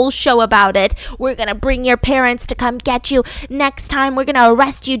this whole show about it. We're going to bring your parents to come get you. Next time, we're going to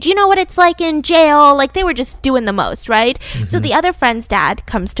arrest you. Do you know what it's like in jail? Like, they were just doing the most, right? Mm-hmm. So the other friend's dad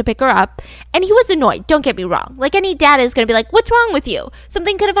comes to pick her up, and he was annoyed. Don't get me wrong. Like, any dad is going to be like, what's wrong with you?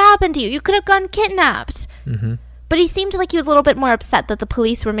 Something could have happened to you. You could have gotten kidnapped. Mm-hmm. But he seemed like he was a little bit more upset that the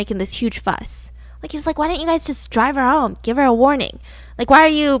police were making this huge fuss. Like, he was like, why don't you guys just drive her home? Give her a warning. Like, why are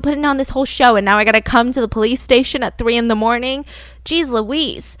you putting on this whole show and now I gotta come to the police station at 3 a.m? Jeez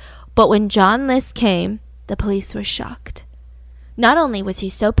Louise. But when John List came, the police were shocked. Not only was he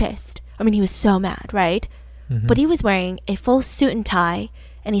so pissed, I mean, he was so mad, right? Mm-hmm. But he was wearing a full suit and tie,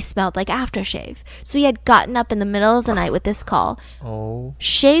 and he smelled like aftershave. So he had gotten up in the middle of the night with this call,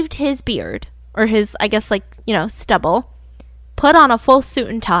 shaved his beard, or his, I guess, like, you know, stubble, put on a full suit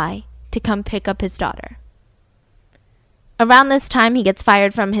and tie to come pick up his daughter. Around this time, he gets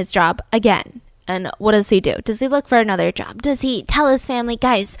fired from his job again. And what does he do? Does he look for another job? Does he tell his family,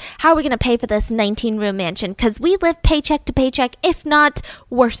 guys, how are we going to pay for this 19-room mansion? Because we live paycheck to paycheck, if not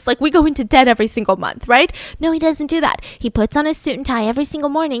worse. Like, we go into debt every single month, right? No, he doesn't do that. He puts on his suit and tie every single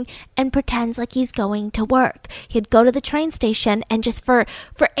morning and pretends like he's going to work. He'd go to the train station and just for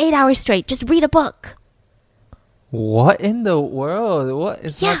 8 hours straight, just read a book. What in the world? What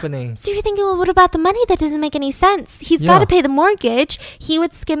is happening? So you're thinking, well, what about the money? That doesn't make any sense. He's got to pay the mortgage. He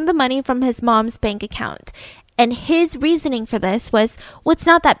would skim the money from his mom's bank account. And his reasoning for this was, well, it's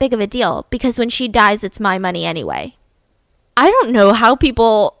not that big of a deal because when she dies, it's my money anyway. I don't know how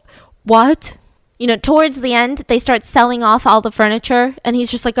people... What? You know, towards the end, they start selling off all the furniture. And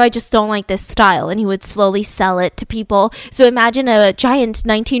he's just like, I just don't like this style. And he would slowly sell it to people. So imagine a giant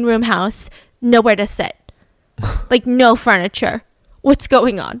 19-room house, nowhere to sit. Like, no furniture. What's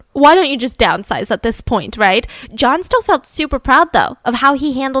going on? Why don't you just downsize at this point, right? John still felt super proud, though, of how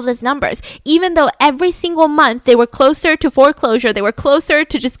he handled his numbers. Even though every single month they were closer to foreclosure, they were closer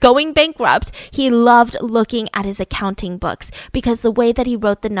to just going bankrupt, he loved looking at his accounting books because the way that he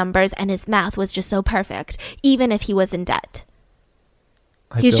wrote the numbers and his math was just so perfect, even if he was in debt.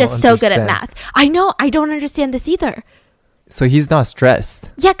 He's just so good at math. I know. I don't understand this either. So he's not stressed.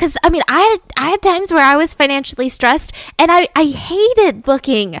 Yeah, because, I mean, I had times where I was financially stressed, and I hated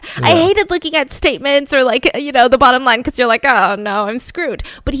looking. Yeah. I hated looking at statements or, like, you know, the bottom line, because you're like, oh, no, I'm screwed.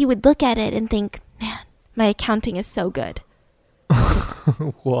 But he would look at it and think, man, my accounting is so good.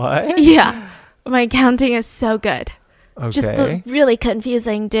 What? Yeah, my accounting is so good. Okay. Just a really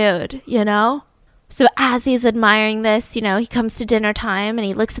confusing dude, you know? So as he's admiring this, you know, he comes to dinner time, and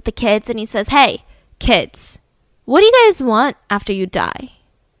he looks at the kids, and he says, hey, kids. What do you guys want after you die?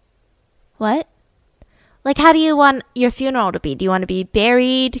 What? Like, how do you want your funeral to be? Do you want to be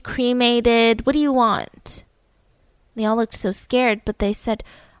buried, cremated? What do you want? They all looked so scared, but they said,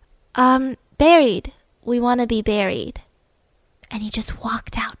 buried. We want to be buried. And he just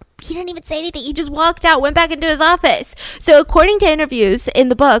walked out. He didn't even say anything. He just walked out, went back into his office. So according to interviews in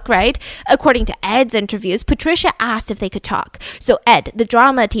the book, right? According to Ed's interviews, Patricia asked if they could talk. So Ed, the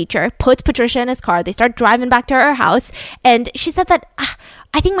drama teacher, puts Patricia in his car. They start driving back to her house. And she said that,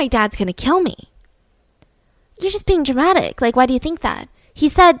 I think my dad's going to kill me. You're just being dramatic. Like, why do you think that? He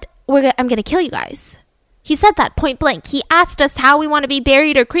said, I'm going to kill you guys. He said that point blank. He asked us how we want to be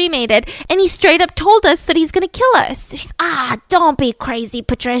buried or cremated, and he straight up told us that he's going to kill us. Don't be crazy,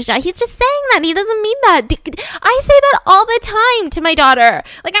 Patricia. He's just saying that. He doesn't mean that. I say that all the time to my daughter.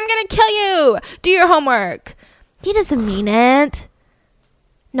 Like, I'm going to kill you. Do your homework. He doesn't mean it.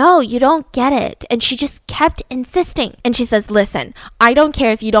 No, you don't get it. And she just kept insisting. And she says, listen, I don't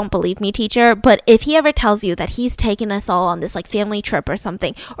care if you don't believe me, teacher, but if he ever tells you that he's taking us all on this like family trip or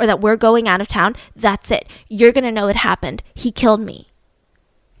something, or that we're going out of town, that's it. You're going to know it happened. He killed me.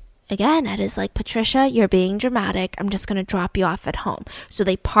 Again, Ed is like, Patricia, you're being dramatic. I'm just going to drop you off at home. So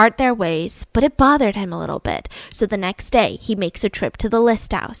they part their ways, but it bothered him a little bit. So the next day, he makes a trip to the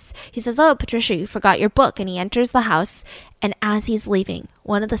List house. He says, oh, Patricia, you forgot your book. And he enters the house. And as he's leaving,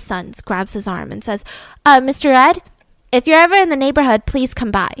 one of the sons grabs his arm and says, Mr. Ed, if you're ever in the neighborhood, please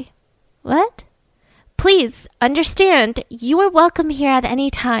come by. What? Please understand, you are welcome here at any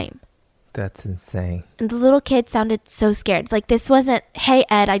time. That's insane. And the little kid sounded so scared. Like, this wasn't, hey,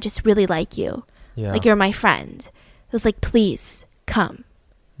 Ed, I just really like you. Yeah. Like, you're my friend. It was like, please, come.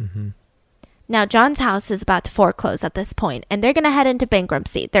 Mm-hmm. Now, John's house is about to foreclose at this point, and they're going to head into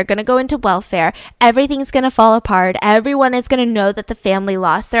bankruptcy. They're going to go into welfare. Everything's going to fall apart. Everyone is going to know that the family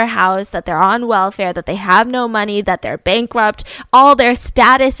lost their house, that they're on welfare, that they have no money, that they're bankrupt. All their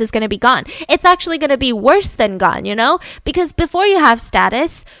status is going to be gone. It's actually going to be worse than gone, you know? Because before you have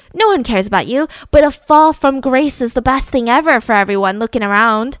status, no one cares about you, but a fall from grace is the best thing ever for everyone looking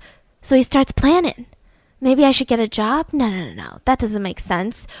around. So he starts planning. Maybe I should get a job? No. That doesn't make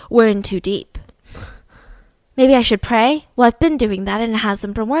sense. We're in too deep. Maybe I should pray? Well, I've been doing that and it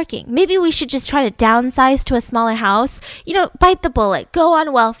hasn't been working. Maybe we should just try to downsize to a smaller house. You know, bite the bullet, go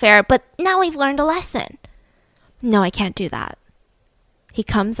on welfare, but now we've learned a lesson. No, I can't do that. He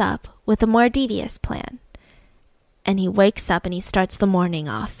comes up with a more devious plan. And he wakes up and he starts the morning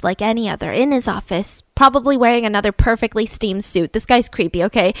off like any other in his office, probably wearing another perfectly steamed suit. This guy's creepy,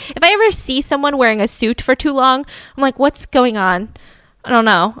 okay? If I ever see someone wearing a suit for too long, I'm like, what's going on? I don't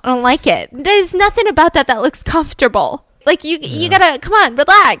know. I don't like it. There's nothing about that looks comfortable. Like, you gotta, come on,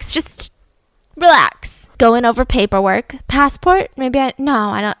 relax. Just relax. Going over paperwork. Passport? Maybe I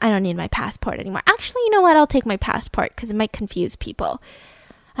don't need my passport anymore. Actually, you know what? I'll take my passport because it might confuse people.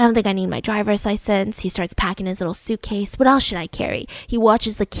 I don't think I need my driver's license. He starts packing his little suitcase. What else should I carry? He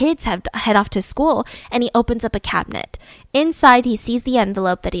watches the kids head off to school, and he opens up a cabinet. Inside, he sees the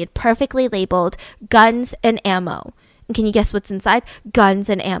envelope that he had perfectly labeled guns and ammo. And can you guess what's inside? Guns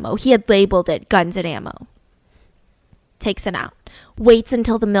and ammo. He had labeled it guns and ammo. Takes it out. Waits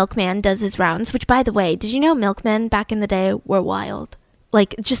until the milkman does his rounds, which, by the way, did you know milkmen back in the day were wild?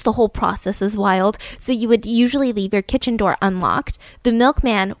 Like, just the whole process is wild. So you would usually leave your kitchen door unlocked. The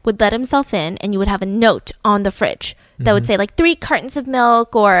milkman would let himself in, and you would have a note on the fridge that would say, like, 3 cartons of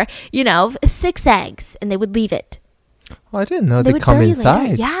milk or, 6 eggs, and they would leave it. Oh, I didn't know they come inside.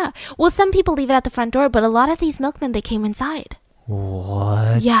 Later. Yeah. Well, some people leave it at the front door, but a lot of these milkmen, they came inside.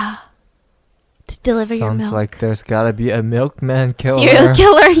 What? Yeah. To deliver your milk. Sounds like there's gotta be a milkman killer. Serial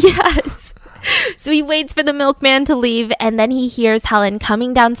killer, yes. So he waits for the milkman to leave, and then he hears Helen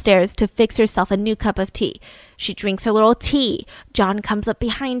coming downstairs to fix herself a new cup of tea. She drinks her little tea. John comes up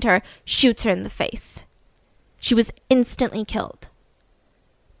behind her, shoots her in the face. She was instantly killed.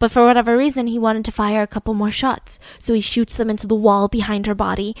 But for whatever reason, he wanted to fire a couple more shots. So he shoots them into the wall behind her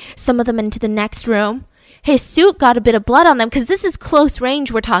body, some of them into the next room. His suit got a bit of blood on them, because this is close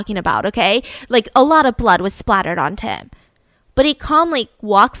range we're talking about, okay? Like, a lot of blood was splattered onto him. But he calmly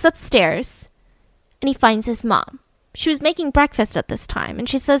walks upstairs, and he finds his mom. She was making breakfast at this time, and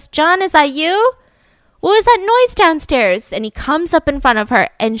she says, John, is that you? What was that noise downstairs? And he comes up in front of her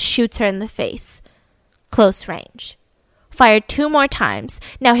and shoots her in the face. Close range. Fired 2 more times.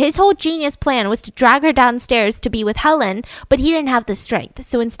 Now, his whole genius plan was to drag her downstairs to be with Helen, but he didn't have the strength.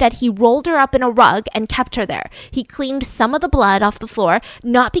 So instead, he rolled her up in a rug and kept her there. He cleaned some of the blood off the floor,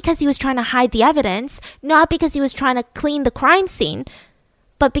 not because he was trying to hide the evidence, not because he was trying to clean the crime scene,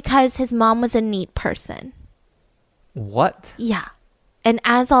 but because his mom was a neat person. What? Yeah. And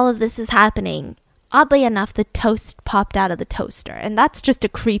as all of this is happening, oddly enough, the toast popped out of the toaster. And that's just a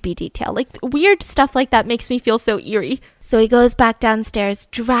creepy detail. Like, weird stuff like that makes me feel so eerie. So he goes back downstairs,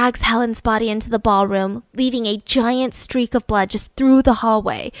 drags Helen's body into the ballroom, leaving a giant streak of blood just through the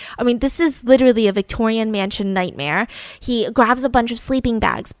hallway. I mean, this is literally a Victorian mansion nightmare. He grabs a bunch of sleeping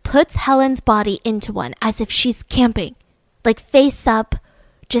bags, puts Helen's body into one as if she's camping. Like, face up,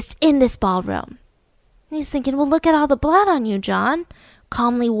 just in this ballroom. And he's thinking, well, look at all the blood on you, John.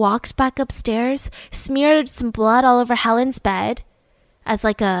 Calmly walks back upstairs, smeared some blood all over Helen's bed as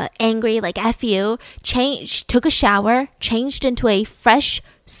like a angry, like, F you, took a shower, changed into a fresh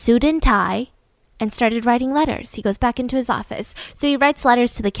suit and tie, and started writing letters. He goes back into his office. So he writes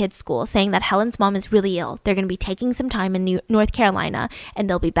letters to the kids' school saying that Helen's mom is really ill. They're going to be taking some time in North Carolina, and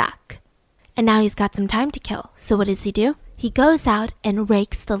they'll be back. And now he's got some time to kill. So what does he do? He goes out and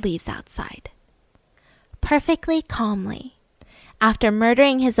rakes the leaves outside. perfectly calmly after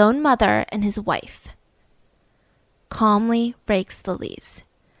murdering his own mother and his wife. Calmly rakes the leaves.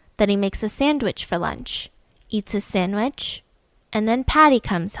 Then he makes a sandwich for lunch, eats his sandwich, and then Patty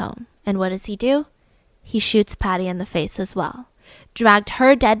comes home. And what does he do? He shoots Patty in the face as well. Dragged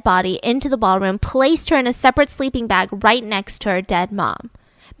her dead body into the ballroom, placed her in a separate sleeping bag right next to her dead mom.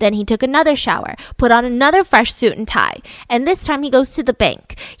 Then he took another shower, put on another fresh suit and tie, and this time he goes to the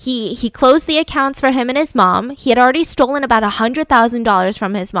bank. He closed the accounts for him and his mom. He had already stolen about $100,000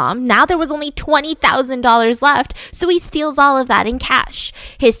 from his mom. Now there was only $20,000 left, so he steals all of that in cash.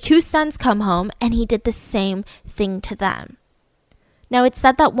 His 2 sons come home, and he did the same thing to them. Now, it's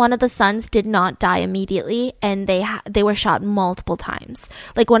said that one of the sons did not die immediately, and they were shot multiple times.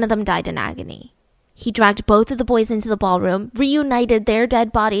 Like, one of them died in agony. He dragged both of the boys into the ballroom, reunited their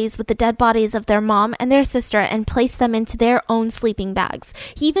dead bodies with the dead bodies of their mom and their sister, and placed them into their own sleeping bags.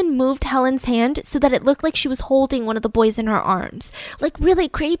 He even moved Helen's hand so that it looked like she was holding one of the boys in her arms. Like, really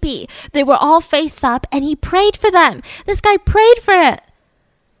creepy. They were all face up, and he prayed for them. This guy prayed for it.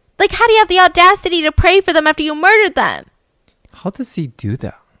 Like, how do you have the audacity to pray for them after you murdered them? How does he do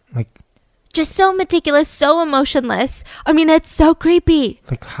that? Like, just so meticulous, so emotionless. I mean, it's so creepy.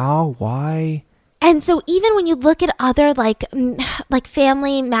 Like, how? Why? And so even when you look at other like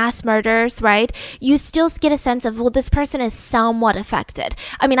family mass murders, right, you still get a sense of, well, this person is somewhat affected.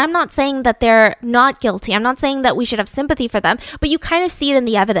 I mean, I'm not saying that they're not guilty. I'm not saying that we should have sympathy for them, but you kind of see it in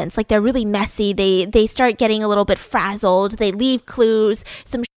the evidence. Like, they're really messy. They start getting a little bit frazzled. They leave clues.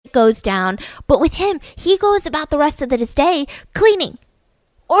 Some shit goes down. But with him, he goes about the rest of his day cleaning,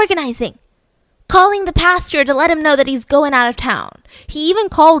 organizing, calling the pastor to let him know that he's going out of town. He even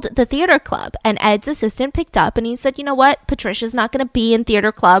called the theater club, and Ed's assistant picked up and he said, you know what, Patricia's not going to be in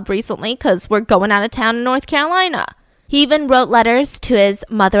theater club recently because we're going out of town in North Carolina. He even wrote letters to his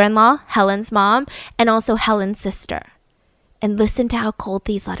mother-in-law, Helen's mom, and also Helen's sister. And listen to how cold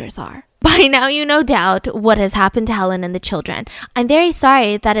these letters are. By now, you no doubt what has happened to Helen and the children. I'm very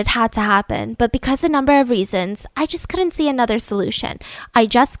sorry that it had to happen, but because of a number of reasons, I just couldn't see another solution. I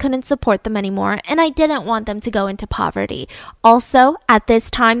just couldn't support them anymore, and I didn't want them to go into poverty. Also, at this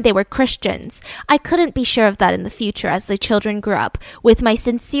time, they were Christians. I couldn't be sure of that in the future as the children grew up. With my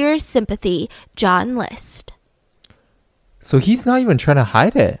sincere sympathy, John List. So he's not even trying to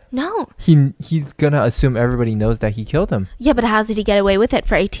hide it. No. He's gonna assume everybody knows that he killed him. Yeah, but how did he get away with it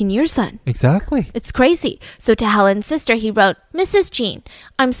for 18 years then? Exactly. It's crazy. So to Helen's sister, he wrote, Mrs. Jean,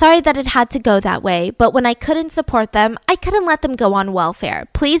 I'm sorry that it had to go that way, but when I couldn't support them, I couldn't let them go on welfare.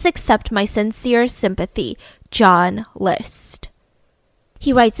 Please accept my sincere sympathy. John List.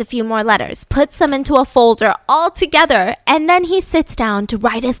 He writes a few more letters, puts them into a folder all together, and then he sits down to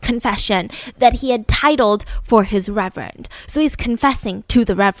write his confession that he had titled for his reverend. So he's confessing to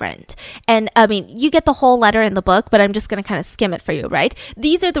the reverend. And I mean, you get the whole letter in the book, but I'm just going to kind of skim it for you, right?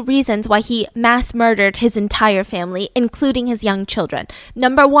 These are the reasons why he mass murdered his entire family, including his young children.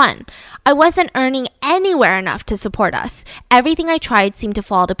 Number 1, I wasn't earning anywhere enough to support us. Everything I tried seemed to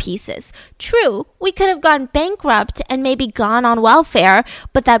fall to pieces. True, we could have gone bankrupt and maybe gone on welfare,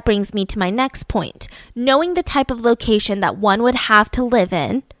 but that brings me to my next point. Knowing the type of location that one would have to live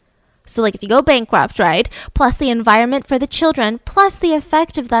in, so like if you go bankrupt, right, plus the environment for the children, plus the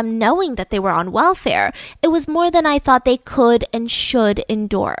effect of them knowing that they were on welfare, it was more than I thought they could and should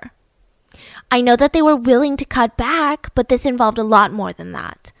endure. I know that they were willing to cut back, but this involved a lot more than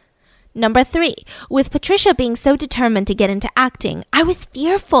that. Number 3, with Patricia being so determined to get into acting, I was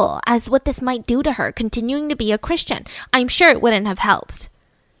fearful as what this might do to her continuing to be a Christian. I'm sure it wouldn't have helped.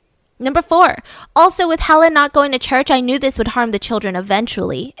 Number 4, also with Helen not going to church, I knew this would harm the children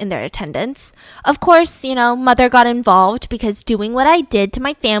eventually in their attendance. Of course, mother got involved because doing what I did to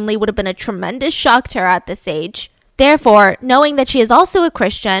my family would have been a tremendous shock to her at this age. Therefore, knowing that she is also a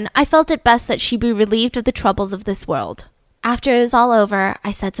Christian, I felt it best that she be relieved of the troubles of this world. After it was all over,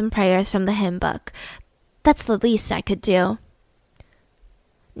 I said some prayers from the hymn book. That's the least I could do.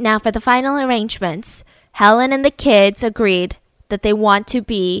 Now for the final arrangements. Helen and the kids agreed that they want to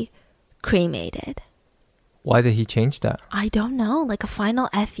be cremated. Why did he change that? I don't know, like a final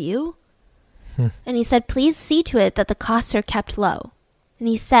FU? And he said, please see to it that the costs are kept low. And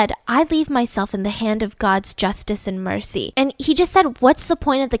he said, I leave myself in the hand of God's justice and mercy. And he just said, what's the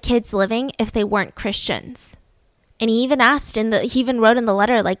point of the kids living if they weren't Christians? And he even he even wrote in the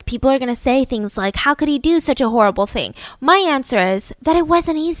letter, like, people are going to say things like, how could he do such a horrible thing? My answer is that it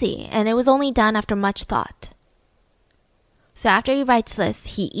wasn't easy, and it was only done after much thought. So after he writes this,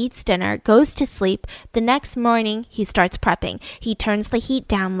 he eats dinner, goes to sleep. The next morning, he starts prepping. He turns the heat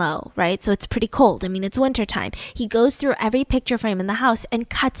down low, right? So it's pretty cold. I mean, it's wintertime. He goes through every picture frame in the house and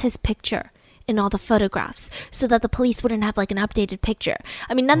cuts his picture in all the photographs so that the police wouldn't have like an updated picture.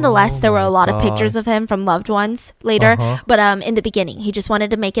 I mean, nonetheless, there were a lot of pictures of him from loved ones later, but in the beginning, he just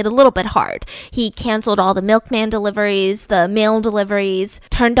wanted to make it a little bit hard. He canceled all the milkman deliveries, the mail deliveries,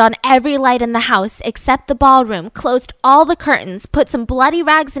 turned on every light in the house except the ballroom, closed all the curtains, put some bloody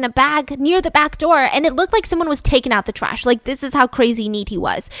rags in a bag near the back door, and it looked like someone was taking out the trash. Like, this is how crazy neat he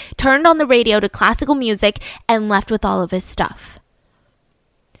was. Turned on the radio to classical music and left with all of his stuff.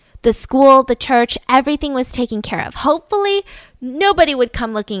 The school, the church, everything was taken care of. Hopefully, nobody would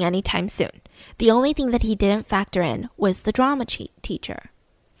come looking anytime soon. The only thing that he didn't factor in was the drama teacher.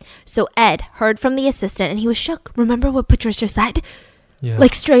 So Ed heard from the assistant and he was shook. Remember what Patricia said? Yeah.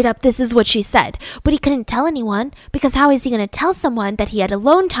 Like, straight up, this is what she said. But he couldn't tell anyone, because how is he going to tell someone that he had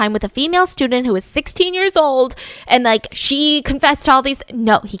alone time with a female student who was 16 years old and like she confessed to all these?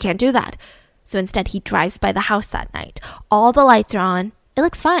 No, he can't do that. So instead, he drives by the house that night. All the lights are on. It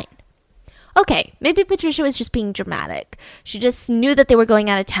looks fine. Okay, maybe Patricia was just being dramatic. She just knew that they were going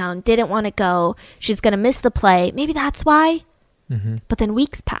out of town, didn't want to go. She's going to miss the play. Maybe that's why. But then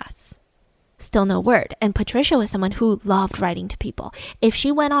weeks pass. Still no word. And Patricia was someone who loved writing to people. If she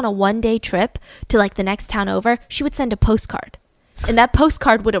went on a one-day trip to like the next town over, she would send a postcard. And that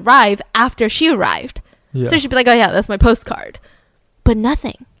postcard would arrive after she arrived. Yeah. So she'd be like, oh yeah, that's my postcard. But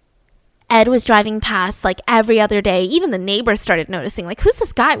nothing. Ed was driving past like every other day. Even the neighbors started noticing, like, who's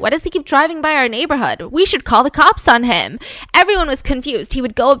this guy? Why does he keep driving by our neighborhood? We should call the cops on him. Everyone was confused. He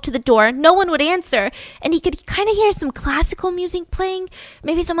would go up to the door. No one would answer. And he could kind of hear some classical music playing.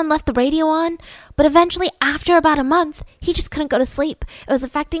 Maybe someone left the radio on. But eventually, after about a month, he just couldn't go to sleep. It was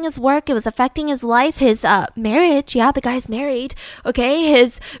affecting his work. It was affecting his life, his marriage. Yeah, the guy's married. Okay,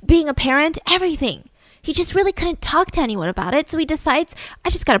 his being a parent, everything. He just really couldn't talk to anyone about it, so he decides, I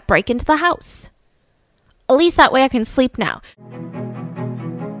just gotta break into the house. At least that way I can sleep now.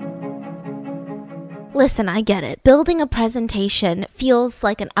 Listen, I get it. Building a presentation feels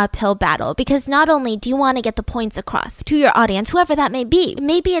like an uphill battle because not only do you want to get the points across to your audience, whoever that may be,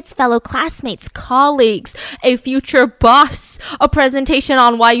 maybe it's fellow classmates, colleagues, a future boss, a presentation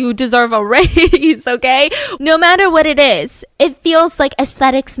on why you deserve a raise, okay? No matter what it is, it feels like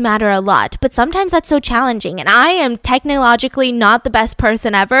aesthetics matter a lot, but sometimes that's so challenging, and I am technologically not the best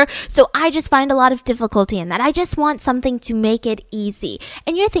person ever, so I just find a lot of difficulty in that. I just want something to make it easy.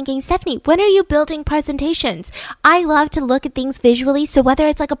 And you're thinking, Stephanie, when are you building presentations? I love to look at things visually, so whether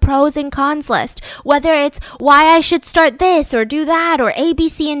it's like a pros and cons list, whether it's why I should start this or do that or A, B,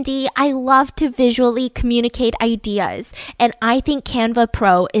 C, and D, I love to visually communicate ideas, and I think Canva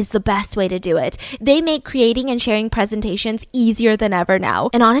Pro is the best way to do it. They make creating and sharing presentations easier than ever now,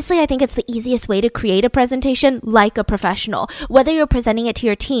 and honestly, I think it's the easiest way to create a presentation like a professional. Whether you're presenting it to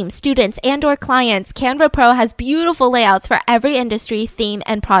your team, students, and or clients, Canva Pro has beautiful layouts for every industry, theme,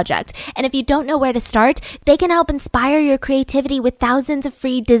 and project, and if you don't know where to start, they can help inspire your creativity with thousands of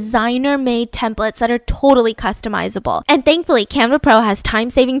free designer-made templates that are totally customizable. And thankfully, Canva Pro has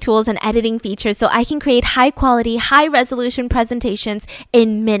time-saving tools and editing features so I can create high-quality, high-resolution presentations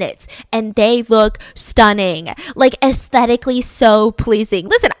in minutes. And they look stunning. Like, aesthetically so pleasing.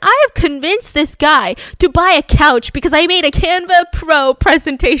 Listen, I have convinced this guy to buy a couch because I made a Canva Pro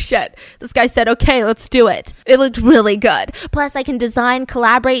presentation. This guy said, okay, let's do it. It looked really good. Plus, I can design,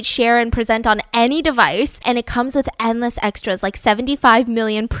 collaborate, share, and present on any device, and it comes with endless extras like 75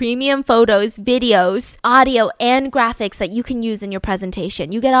 million premium photos, videos, audio, and graphics that you can use in your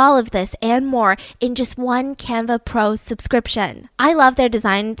presentation. You get all of this and more in just one Canva Pro subscription. I love their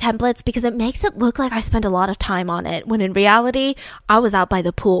design templates because it makes it look like I spent a lot of time on it, when in reality, I was out by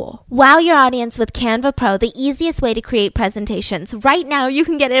the pool. Wow your audience with Canva Pro, the easiest way to create presentations. Right now, you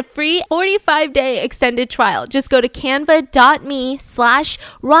can get a free 45-day extended trial. Just go to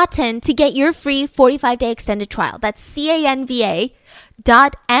canva.me/rotten to get your free 45-day extended trial. That's canva.me/rotten.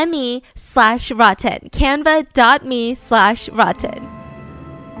 Canva.me/rotten.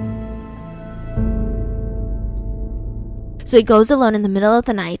 So he goes alone in the middle of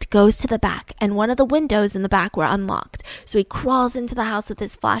the night, goes to the back, and one of the windows in the back were unlocked. So he crawls into the house with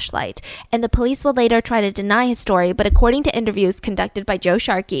his flashlight, and the police will later try to deny his story, but according to interviews conducted by Joe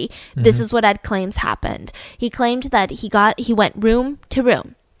Sharkey, this is what Ed claims happened. He claimed that he went room to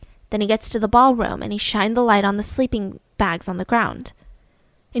room. Then he gets to the ballroom, and he shined the light on the sleeping bags on the ground.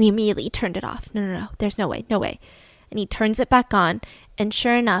 And he immediately turned it off. No, there's no way. And he turns it back on, and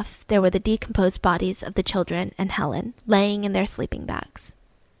sure enough, there were the decomposed bodies of the children and Helen laying in their sleeping bags.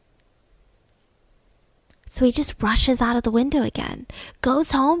 So he just rushes out of the window again,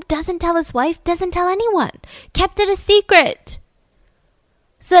 goes home, doesn't tell his wife, doesn't tell anyone, kept it a secret.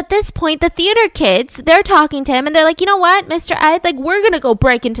 So at this point, the theater kids, they're talking to him and they're like, you know what, Mr. Ed, like, we're going to go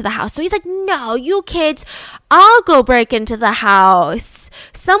break into the house. So he's like, no, you kids, I'll go break into the house.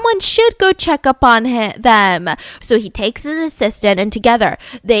 Someone should go check up on them. So he takes his assistant and together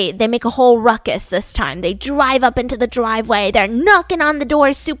they make a whole ruckus this time. They drive up into the driveway. They're knocking on the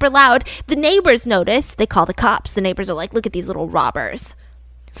doors super loud. The neighbors notice. They call the cops. The neighbors are like, look at these little robbers.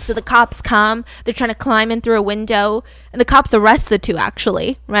 So the cops come, they're trying to climb in through a window, and the cops arrest the two,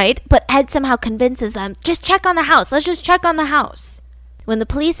 actually, right? But Ed somehow convinces them, just check on the house. Let's just check on the house. When the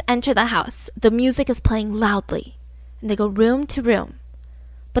police enter the house, the music is playing loudly, and they go room to room.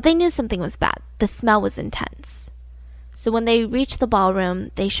 But they knew something was bad. The smell was intense. So when they reach the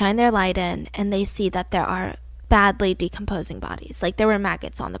ballroom, they shine their light in, and they see that there are badly decomposing bodies. Like, there were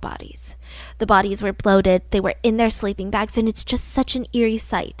maggots on the bodies. The bodies were bloated. They were in their sleeping bags, and it's just such an eerie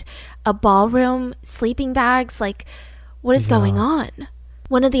sight. A ballroom, sleeping bags, like, what is going on?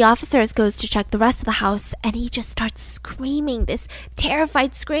 One of the officers goes to check the rest of the house, and he just starts screaming this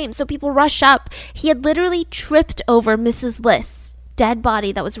terrified scream. So people rush up. He had literally tripped over Mrs. List's dead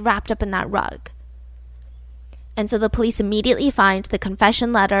body that was wrapped up in that rug. And so the police immediately find the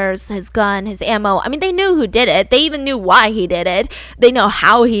confession letters, his gun, his ammo. I mean, they knew who did it. They even knew why he did it. They know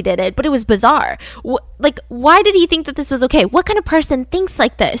how he did it, but it was bizarre. Why did he think that this was okay? What kind of person thinks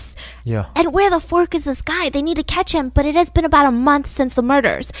like this? Yeah. And where the fork is this guy? They need to catch him, but it has been about a month since the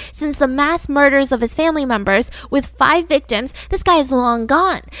murders. Since the mass murders of his family members with 5 victims, this guy is long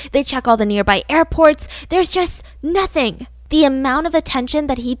gone. They check all the nearby airports. There's just nothing. The amount of attention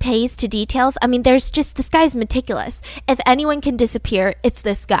that he pays to details, I mean, this guy's meticulous. If anyone can disappear, it's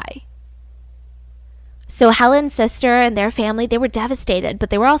this guy. So Helen's sister and their family, they were devastated, but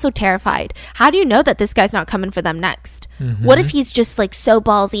they were also terrified. How do you know that this guy's not coming for them next? Mm-hmm. What if he's just like so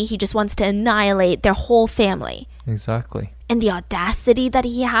ballsy, he just wants to annihilate their whole family? Exactly. And the audacity that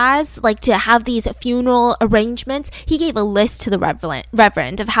he has, like to have these funeral arrangements, he gave a list to the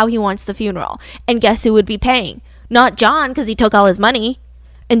reverend of how he wants the funeral. And guess who would be paying? Not John, because he took all his money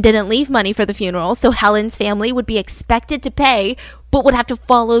and didn't leave money for the funeral. So Helen's family would be expected to pay, but would have to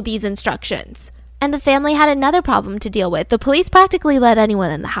follow these instructions. And the family had another problem to deal with. The police practically let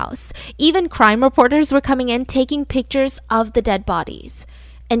anyone in the house. Even crime reporters were coming in, taking pictures of the dead bodies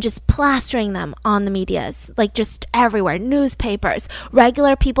and just plastering them on the medias, like just everywhere, newspapers.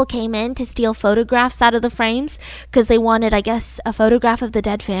 Regular people came in to steal photographs out of the frames because they wanted, I guess, a photograph of the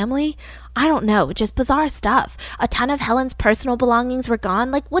dead family. I don't know, just bizarre stuff. A ton of Helen's personal belongings were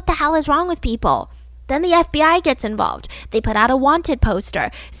gone. Like, what the hell is wrong with people? Then the FBI gets involved. They put out a wanted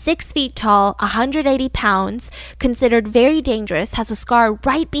poster, 6 feet tall, 180 pounds, considered very dangerous, has a scar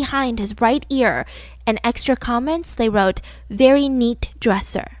right behind his right ear. And extra comments, they wrote, very neat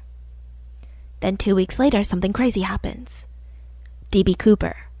dresser. Then 2 weeks later, something crazy happens. D.B.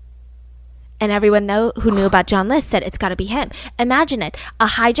 Cooper. And everyone who knew about John List said it's got to be him. Imagine it. A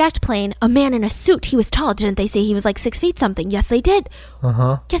hijacked plane, a man in a suit. He was tall. Didn't they say he was like 6 feet something? Yes, they did.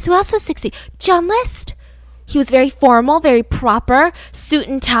 Guess who else was 6 feet? John List. He was very formal, very proper, suit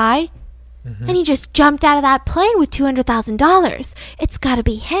and tie. Mm-hmm. And he just jumped out of that plane with $200,000. It's got to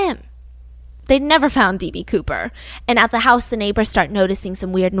be him. They'd never found D.B. Cooper. And at the house, the neighbors start noticing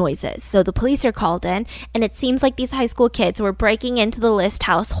some weird noises. So the police are called in, and it seems like these high school kids were breaking into the List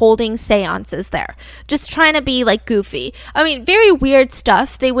house holding seances there. Just trying to be, like, goofy. I mean, very weird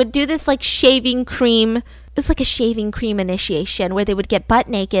stuff. They would do this, like, shaving cream. It's like a shaving cream initiation where they would get butt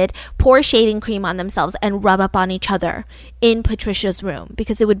naked, pour shaving cream on themselves, and rub up on each other in Patricia's room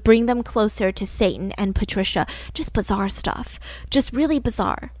because it would bring them closer to Satan and Patricia. Just bizarre stuff. Just really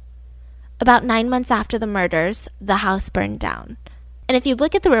bizarre. About 9 months after the murders, the house burned down. And if you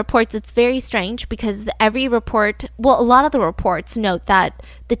look at the reports, it's very strange because every report, well, a lot of the reports note that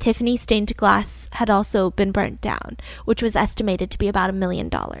the Tiffany stained glass had also been burnt down, which was estimated to be about $1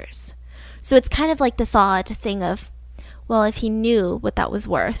 million. So it's kind of like this odd thing of, well, if he knew what that was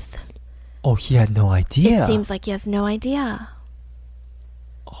worth. Oh, he had no idea. It seems like he has no idea.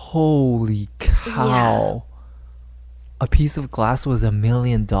 Holy cow. Yeah. A piece of glass was $1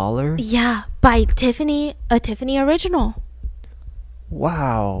 million? Yeah, by Tiffany, a Tiffany original.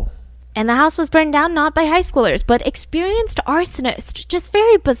 Wow. And the house was burned down not by high schoolers, but experienced arsonists. Just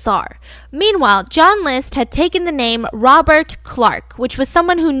very bizarre. Meanwhile, John List had taken the name Robert Clark, which was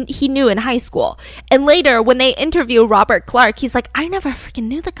someone who he knew in high school. And later, when they interview Robert Clark, he's like, I never freaking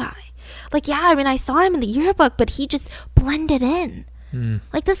knew the guy. Like, yeah, I mean, I saw him in the yearbook, but he just blended in.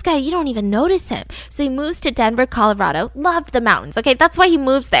 Like, this guy, you don't even notice him. So he moves to Denver, Colorado, loved the mountains. Okay, that's why he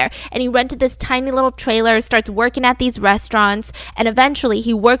moves there. And he rented this tiny little trailer, starts working at these restaurants, and eventually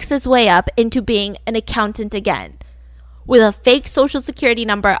he works his way up into being an accountant again. with a fake social security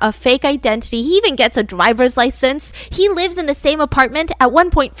number, a fake identity. He even gets a driver's license. He lives in the same apartment at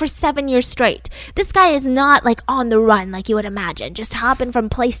one point for 7 years straight. This guy is not like on the run like you would imagine, just hopping from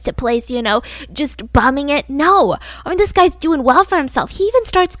place to place, you know, just bumming it. No, I mean, this guy's doing well for himself. He even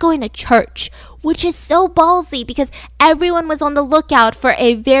starts going to church, which is so ballsy because everyone was on the lookout for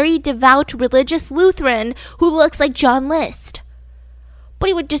a very devout religious Lutheran who looks like John List. But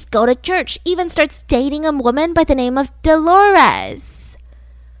he would just go to church, even starts dating a woman by the name of Dolores,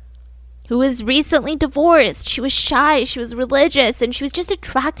 who was recently divorced. She was shy, she was religious, and she was just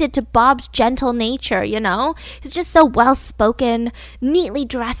attracted to Bob's gentle nature, you know? He's just so well-spoken, neatly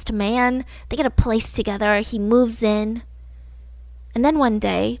dressed man. They get a place together, he moves in. And then one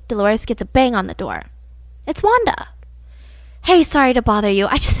day, Dolores gets a bang on the door. It's Wanda. Hey, sorry to bother you.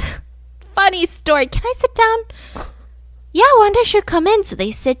 Funny story. Can I sit down? Yeah, Wanda, sure, come in. So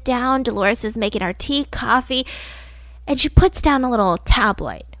they sit down. Dolores is making our tea, coffee, and she puts down a little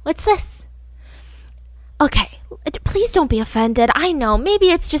tabloid. What's this? Okay, please don't be offended. I know, maybe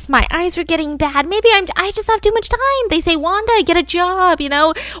it's just my eyes are getting bad. Maybe I just have too much time. They say, Wanda, get a job, you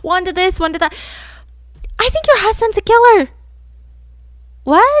know? Wanda this, Wanda that. I think your husband's a killer.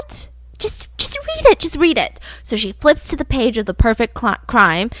 What? Just read it. So she flips to the page of The Perfect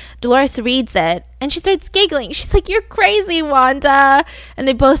Crime. Dolores reads it, and she starts giggling. She's like, you're crazy, Wanda. And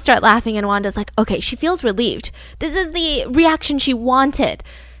they both start laughing, and Wanda's like, okay, she feels relieved. This is the reaction she wanted.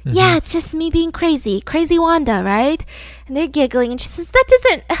 Mm-hmm. Yeah, it's just me being crazy. Crazy Wanda, right? And they're giggling, and she says, that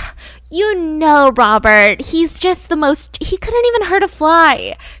doesn't... You know, Robert, he's just the most... He couldn't even hurt a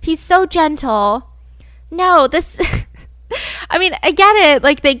fly. He's so gentle. No, this... I mean, I get it.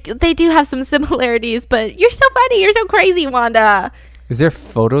 Like, they do have some similarities, but you're so funny. You're so crazy, Wanda. Is there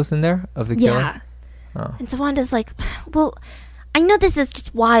photos in there of the killer? Yeah. Oh. And so Wanda's like, well, I know this is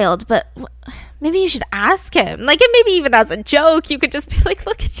just wild, but maybe you should ask him. Like, and maybe even as a joke, you could just be like,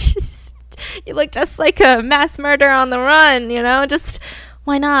 look at you. You look just like a mass murderer on the run, you know? Just,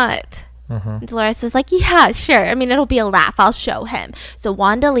 why not? And Dolores is like, yeah, sure. I mean, it'll be a laugh. I'll show him. So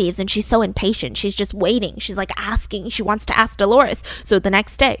Wanda leaves, and she's so impatient. She's just waiting. She's like asking. She wants to ask Dolores. So the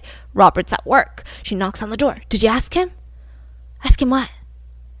next day, Robert's at work. She knocks on the door. Did you ask him? Ask him what?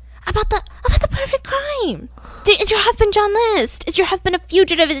 About the perfect crime. Is your husband John List? Is your husband a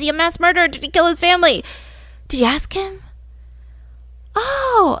fugitive? Is he a mass murderer? Did he kill his family? Did you ask him?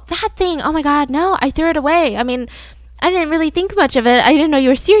 Oh, that thing. Oh my God, no. I threw it away. I mean, I didn't really think much of it. I didn't know you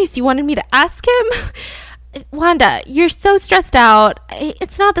were serious. You wanted me to ask him? Wanda, you're so stressed out.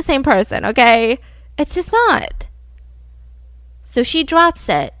 It's not the same person, okay? It's just not. So she drops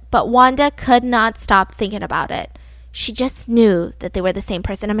it, but Wanda could not stop thinking about it. She just knew that they were the same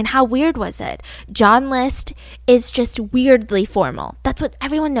person. I mean, how weird was it? John List is just weirdly formal. That's what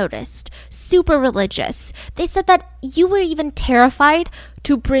everyone noticed. Super religious. They said that you were even terrified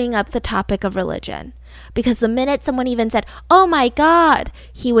to bring up the topic of religion. Because the minute someone even said, oh my God,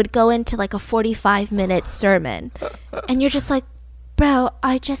 he would go into like a 45-minute sermon. And you're just like, bro,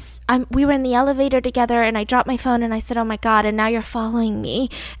 we were in the elevator together and I dropped my phone and I said, oh my God, and now you're following me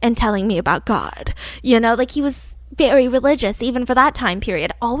and telling me about God. You know, like he was very religious even for that time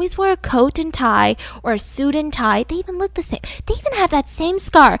period. Always wore a coat and tie or a suit and tie. They even look the same. They even have that same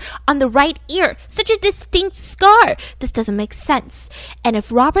scar on the right ear. Such a distinct scar. This doesn't make sense. And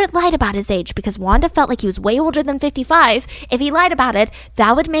if Robert lied about his age because Wanda felt like he was way older than 55, if he lied about it,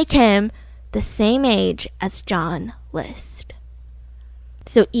 that would make him the same age as John List.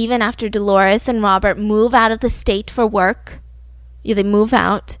 So even after Dolores and Robert move out of the state for work, they move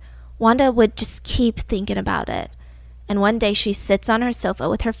out, Wanda would just keep thinking about it. And one day she sits on her sofa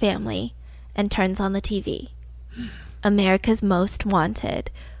with her family and turns on the TV. America's Most Wanted.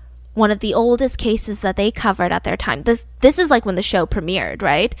 One of the oldest cases that they covered at their time. This is like when the show premiered,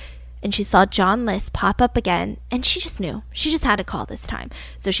 right? And she saw John List pop up again, and she just knew. She just had to call this time.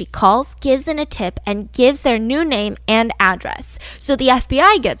 So she calls, gives in a tip, and gives their new name and address. So the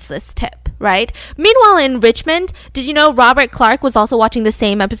FBI gets this tip, right? Meanwhile, in Richmond, did you know Robert Clark was also watching the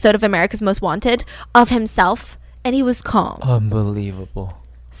same episode of America's Most Wanted of himself? And he was calm. Unbelievable.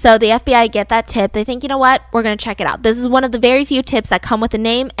 So the FBI get that tip. They think, you know what? We're going to check it out. This is one of the very few tips that come with a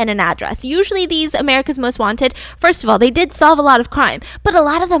name and an address. Usually these America's Most Wanted, first of all, they did solve a lot of crime. But a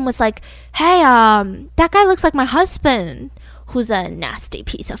lot of them was like, hey, that guy looks like my husband, who's a nasty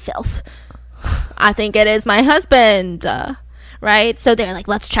piece of filth. I think it is my husband. Right? So they're like,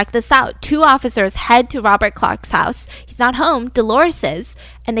 let's check this out. 2 officers head to Robert Clark's house. He's not home. Dolores is.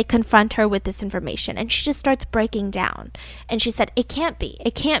 And they confront her with this information. And she just starts breaking down. And she said, it can't be.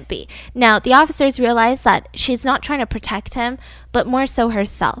 It can't be. Now, the officers realize that she's not trying to protect him, but more so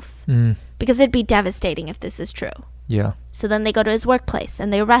herself. Because it'd be devastating if this is true. Yeah. So then they go to his workplace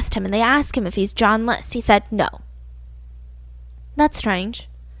and they arrest him and they ask him if he's John List. He said no. That's strange.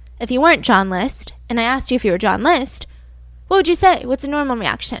 If you weren't John List, and I asked you if you were John List, what would you say? What's a normal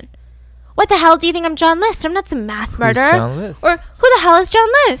reaction? What the hell do you think I'm John List? I'm not some mass murderer. Who's John List? Or who the hell is John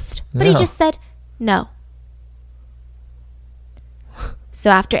List? But he Yeah. just said no. So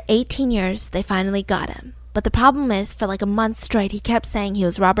after 18 years, they finally got him. But the problem is, for like a month straight, he kept saying he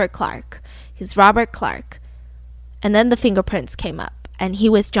was Robert Clark. He's Robert Clark. And then the fingerprints came up, and he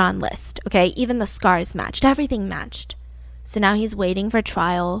was John List, okay? Even the scars matched. Everything matched. So now he's waiting for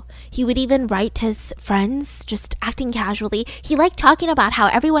trial. He would even write to his friends, just acting casually. He liked talking about how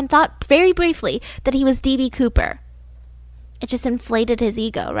everyone thought, very briefly, that he was D.B. Cooper. It just inflated his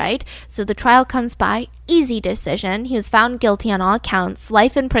ego, right? So the trial comes by, easy decision. He was found guilty on all counts,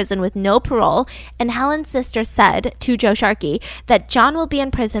 life in prison with no parole, and Helen's sister said to Joe Sharkey that John will be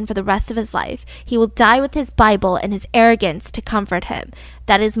in prison for the rest of his life. He will die with his Bible and his arrogance to comfort him.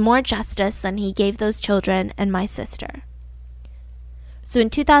 That is more justice than he gave those children and my sister. So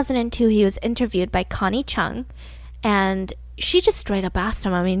in 2002, he was interviewed by Connie Chung, and she just straight up asked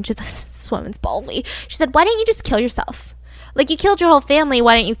him, I mean, this woman's ballsy. She said, why don't you just kill yourself? Like, you killed your whole family,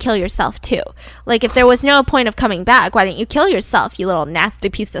 why don't you kill yourself too? Like, if there was no point of coming back, why didn't you kill yourself, you little nasty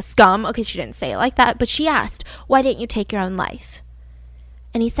piece of scum? Okay, she didn't say it like that, but she asked, why didn't you take your own life?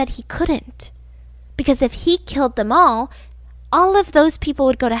 And he said he couldn't. Because if he killed them all of those people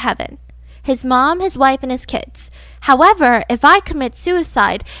would go to heaven. His mom, his wife, and his kids. However, if I commit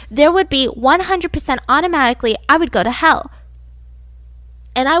suicide, there would be 100% automatically I would go to hell.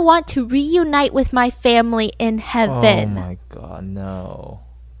 And I want to reunite with my family in heaven. Oh my God, no.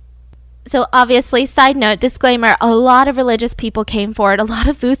 So obviously, side note, disclaimer, a lot of religious people came forward, a lot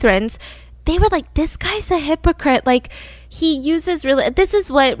of Lutherans. They were like, this guy's a hypocrite. Like, he uses this is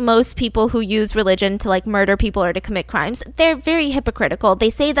what most people who use religion to like murder people or to commit crimes, they're very hypocritical. They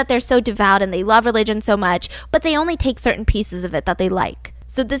say that they're so devout and they love religion so much, but they only take certain pieces of it that they like.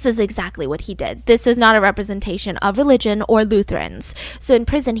 So this is exactly what he did. This is not a representation of religion or Lutherans. So in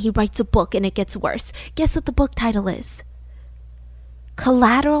prison, he writes a book and it gets worse. Guess what the book title is?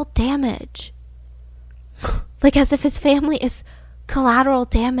 Collateral Damage. Like, as if his family is collateral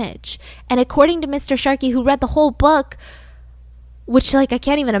damage. And according to Mr. Sharkey, who read the whole book, which, like, I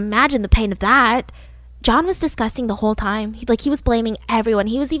can't even imagine the pain of that, John was disgusting the whole time. He was blaming everyone.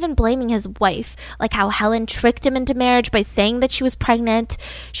 He was even blaming his wife, like how Helen tricked him into marriage by saying that she was pregnant.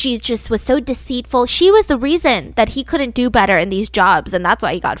 She just was so deceitful. She was the reason that he couldn't do better in these jobs, and that's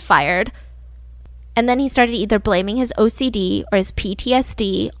why he got fired. And then he started either blaming his OCD or his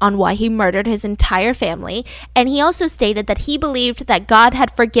PTSD on why he murdered his entire family, and he also stated that he believed that God had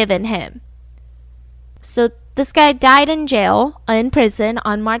forgiven him. So this guy died in jail, in prison,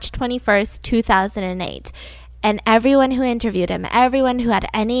 on March 21st, 2008. And everyone who interviewed him, everyone who had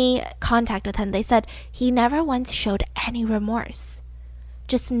any contact with him, they said he never once showed any remorse.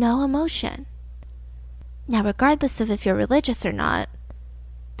 Just no emotion. Now, regardless of if you're religious or not,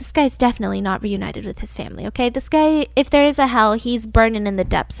 this guy's definitely not reunited with his family, okay? This guy, if there is a hell, he's burning in the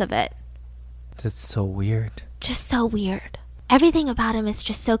depths of it. That's so weird. Just so weird. Everything about him is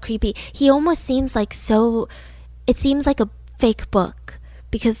just so creepy. He almost seems like it seems like a fake book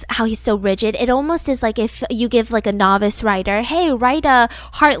because how he's so rigid. It almost is like if you give like a novice writer, hey, write a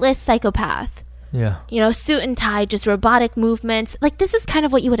heartless psychopath. Yeah. You know, suit and tie, just robotic movements. Like, this is kind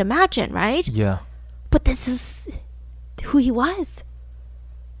of what you would imagine, right? Yeah. But this is who he was.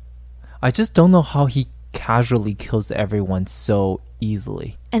 I just don't know how he casually kills everyone so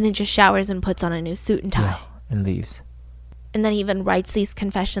easily. And then just showers and puts on a new suit and tie. Yeah, and leaves. And then he even writes these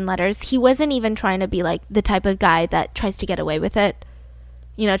confession letters. He wasn't even trying to be like the type of guy that tries to get away with it.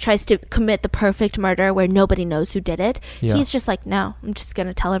 You know, tries to commit the perfect murder where nobody knows who did it. Yeah. He's just like, no, I'm just going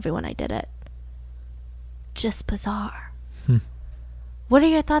to tell everyone I did it. Just bizarre. What are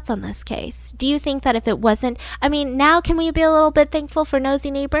your thoughts on this case? Do you think that if it wasn't... I mean, now can we be a little bit thankful for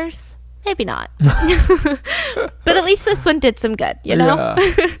nosy neighbors? Maybe not. But at least this one did some good, you know?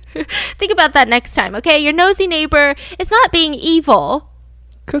 Yeah. Think about that next time, okay? Your nosy neighbor is not being evil.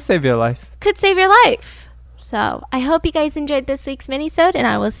 Could save your life. Could save your life. So I hope you guys enjoyed this week's minisode, and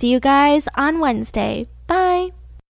I will see you guys on Wednesday. Bye.